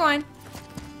 let's keep going.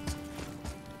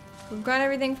 We've got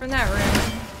everything from that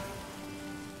room.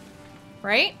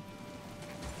 Right?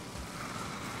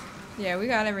 Yeah, we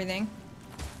got everything.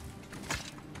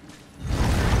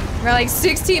 We're like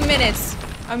 16 minutes.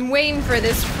 I'm waiting for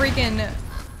this freaking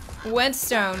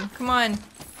whetstone. Come on.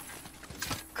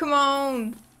 Come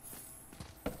on.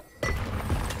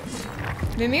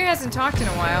 Mimir hasn't talked in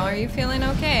a while. Are you feeling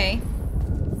okay?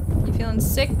 You feeling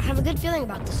sick? I have a good feeling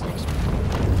about this next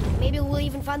one. Maybe we'll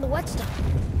even find the whetstone.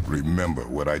 Remember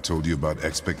what I told you about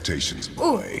expectations,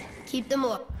 boy. Keep them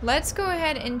up. Let's go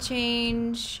ahead and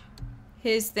change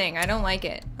his thing. I don't like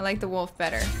it. I like the wolf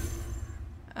better.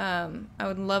 I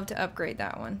would love to upgrade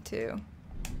that one too.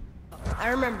 I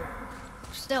remember.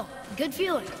 Still, good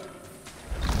feeling.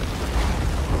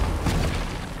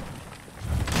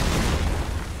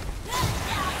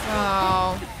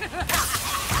 Oh.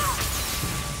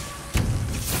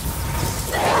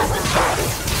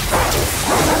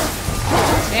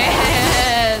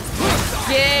 Yes.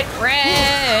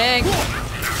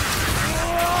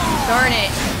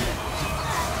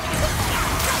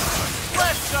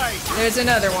 There's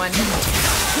another one.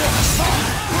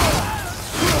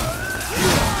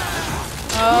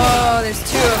 Oh, there's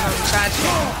two of them.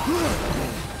 Gotcha.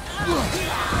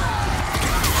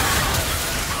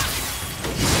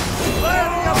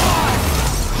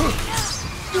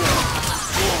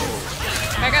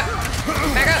 Back up.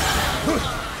 Back up.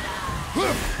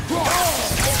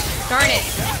 Darn it.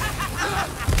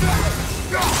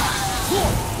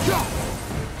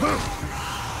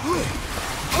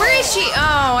 Where is she?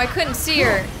 Oh, I couldn't see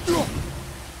her.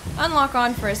 Unlock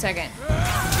on for a second.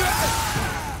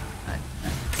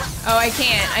 Oh, I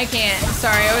can't.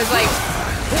 Sorry, I was like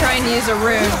trying to use a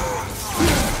rune.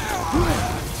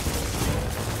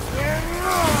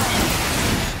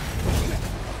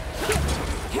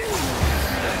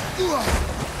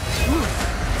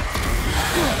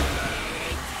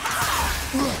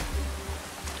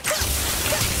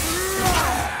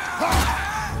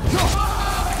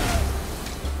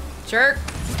 Jerk.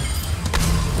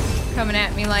 Coming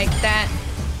at me like that.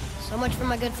 So much for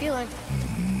my good feeling.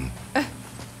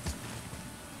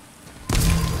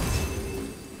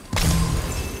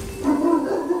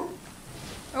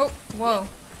 Oh, whoa.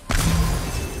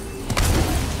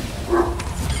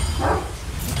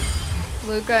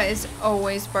 Luka is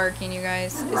always barking, you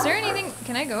guys. Is there anything?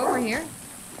 Can I go over here?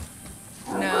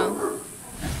 No.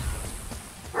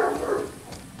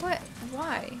 What?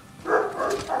 Why?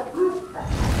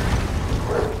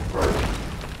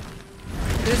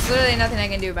 There's literally nothing I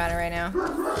can do about it right now.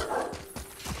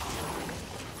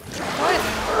 What?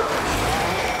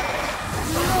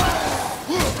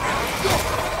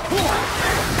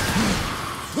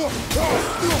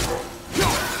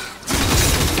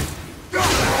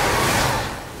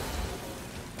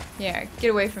 Yeah,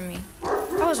 get away from me.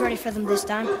 I was ready for them this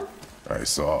time. I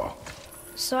saw.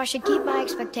 So I should keep my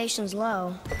expectations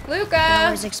low. Luka! I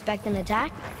always expect an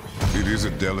attack. It is a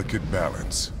delicate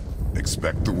balance.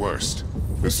 Expect the worst.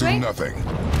 This way? Assume nothing.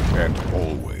 And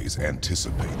always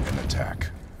anticipate an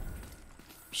attack.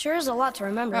 Sure is a lot to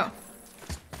remember. Oh.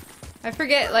 I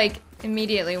forget, like,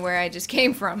 immediately where I just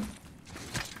came from.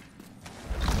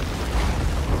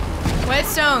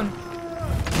 Whetstone!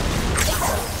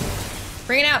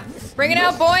 Bring it out! Bring it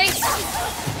out, boy!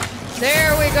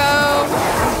 There we go!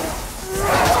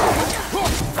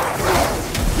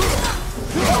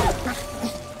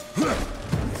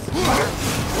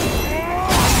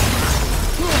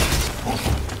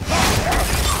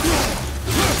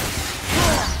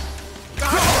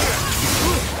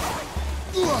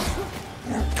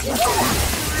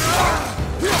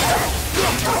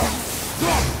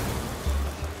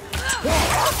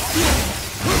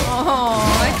 Oh,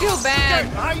 I feel bad.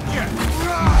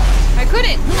 I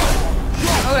couldn't.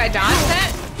 Oh, I dodged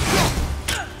that?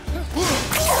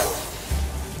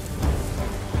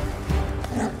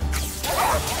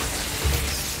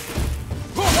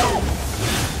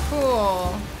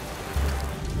 Cool.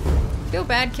 Feel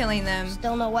bad killing them.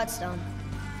 Still no whetstone.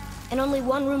 And only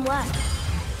one room left.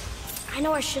 I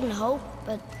know I shouldn't hope,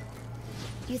 but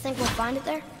do you think we'll find it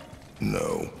there?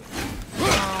 No.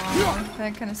 Aww,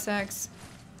 that kind of sucks.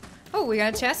 Oh, we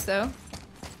got a chest though.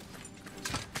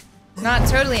 Not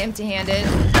totally empty-handed.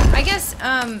 I guess,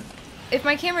 if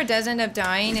my camera does end up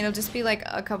dying, it'll just be like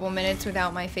a couple minutes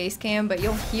without my face cam, but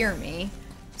you'll hear me.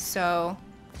 So,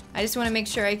 I just want to make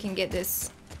sure I can get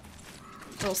this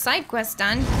little side quest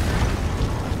done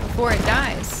before it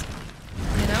dies.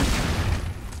 You know?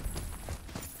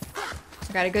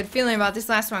 I got a good feeling about this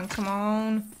last one. Come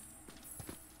on.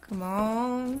 Come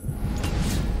on.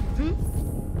 Hmm?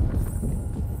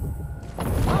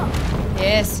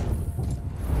 Yes.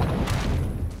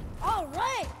 All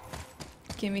right.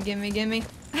 Gimme, gimme, gimme.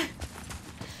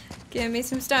 Give me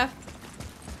some stuff.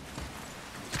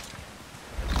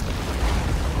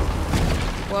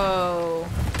 Whoa.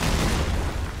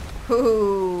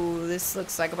 Ooh, this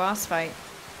looks like a boss fight.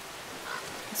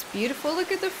 It's beautiful.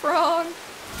 Look at the frog.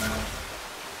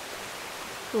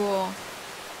 Cool.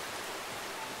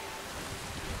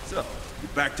 So, you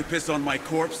back to piss on my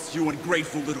corpse, you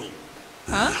ungrateful little...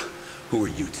 Huh? Who are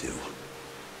you two?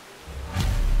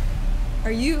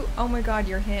 Are you? Oh my god,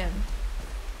 you're him.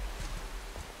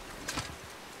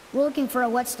 We're looking for a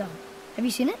whetstone. Have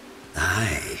you seen it?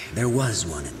 Aye, there was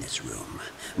one in this room.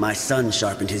 My son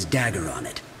sharpened his dagger on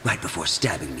it, right before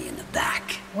stabbing me in the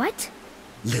back. What?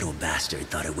 Little bastard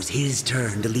thought it was his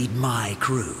turn to lead my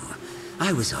crew.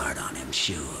 I was hard on him,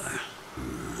 sure.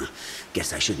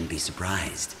 Guess I shouldn't be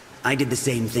surprised. I did the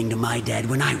same thing to my dad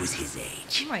when I was his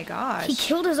age. Oh my gosh. He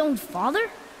killed his own father?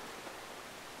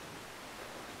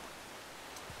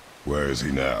 Where is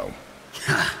he now?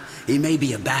 Ha! He may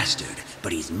be a bastard,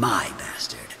 but he's my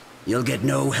bastard. You'll get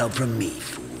no help from me,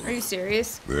 fool. Are you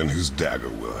serious? Then his dagger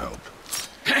will help.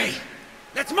 Hey!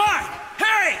 That's mine!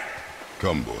 Hurry!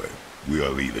 Come, boy. We are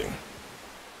leaving.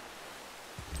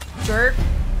 Jerk.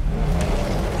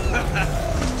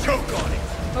 Choke on it!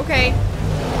 Okay.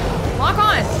 Lock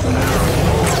on!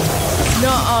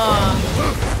 Nuh-uh.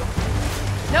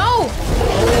 No!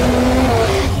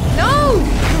 No!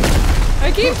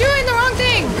 I keep doing the wrong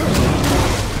thing!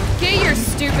 Get your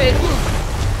stupid...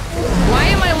 Why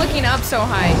am I looking up so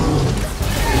high?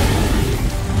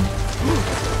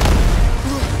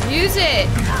 Use it!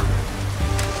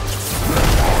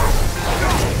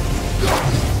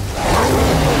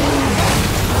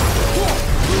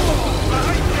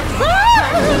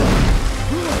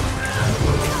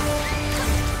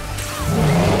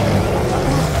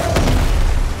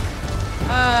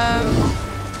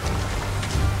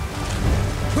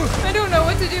 I don't know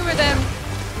what to do with them.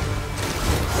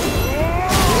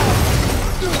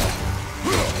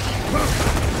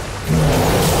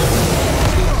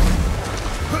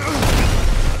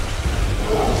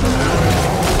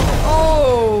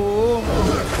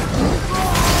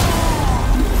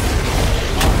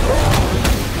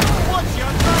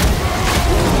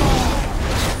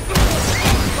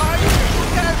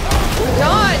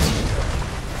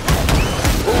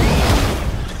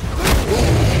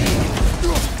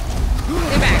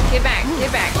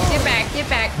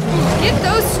 Get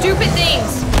those stupid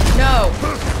things! No.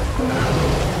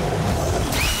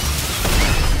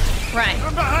 Run.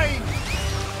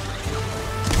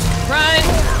 Run!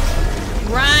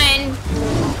 Run!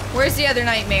 Where's the other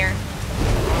nightmare?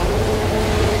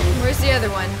 Where's the other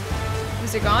one?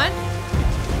 Is it gone?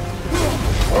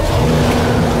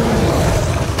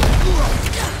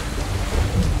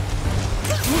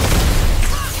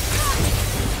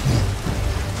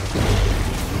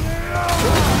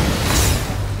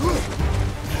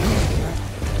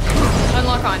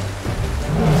 Unlock on.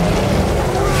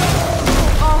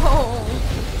 Oh.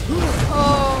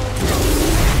 Oh.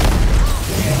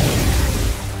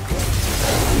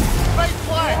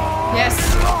 Yes.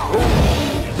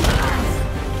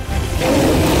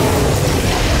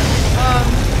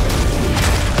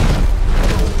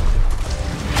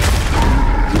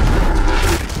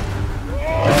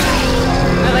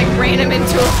 I like ran him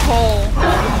into a hole.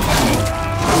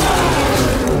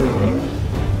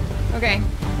 Okay.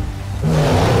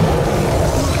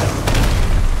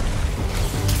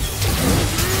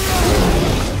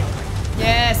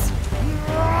 Yes.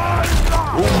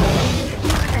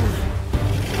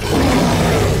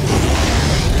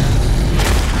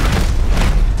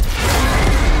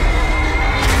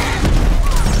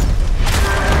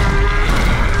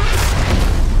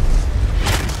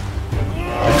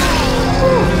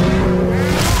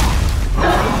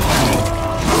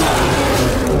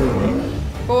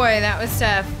 Boy, that was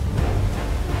tough.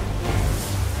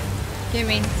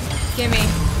 Gimme, gimme,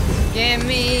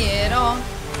 gimme it all.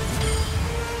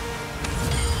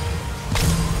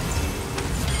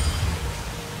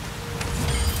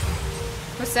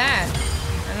 What's that?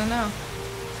 I don't know.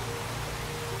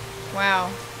 Wow.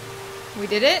 We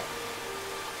did it?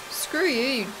 Screw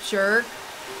you, you jerk.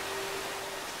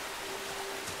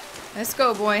 Let's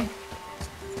go, boy.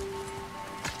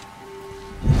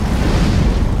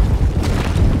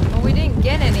 Well, we didn't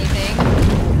get anything.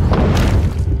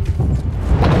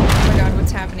 Oh my god,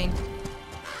 what's happening?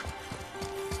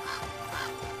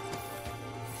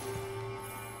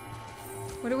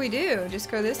 What do we do? Just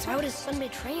go this way? Why would his son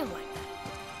betray him like that?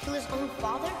 Kill his own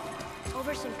father?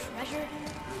 Over some treasure?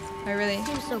 I really... He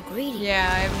seems so greedy. Yeah,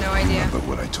 I have no idea. But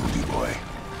what I told you, boy.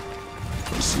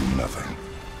 Assume nothing.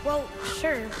 Well,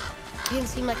 sure. He didn't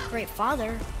seem like a great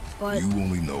father, but... You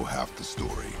only know half the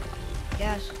story.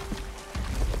 Yes.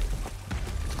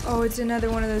 Oh, it's another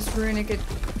one of those runic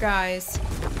guys.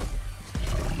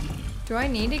 Do I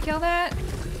need to kill that?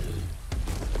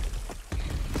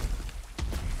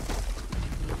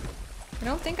 I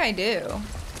don't think I do.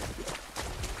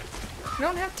 I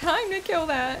don't have time to kill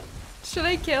that. Should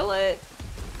I kill it?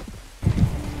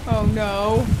 Oh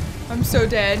no. I'm so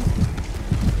dead.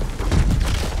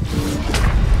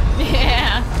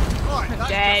 Yeah. I'm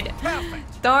dead.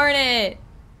 Darn it.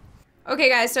 Okay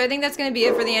guys, so I think that's gonna be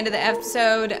it for the end of the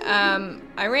episode.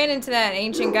 I ran into that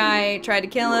ancient guy, tried to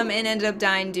kill him, and ended up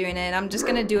dying doing it. I'm just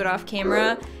gonna do it off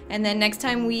camera, and then next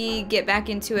time we get back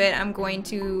into it, I'm going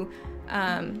to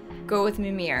go with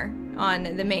Mimir on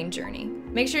the main journey.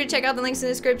 Make sure to check out the links in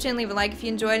the description, leave a like if you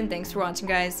enjoyed, and thanks for watching,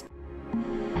 guys.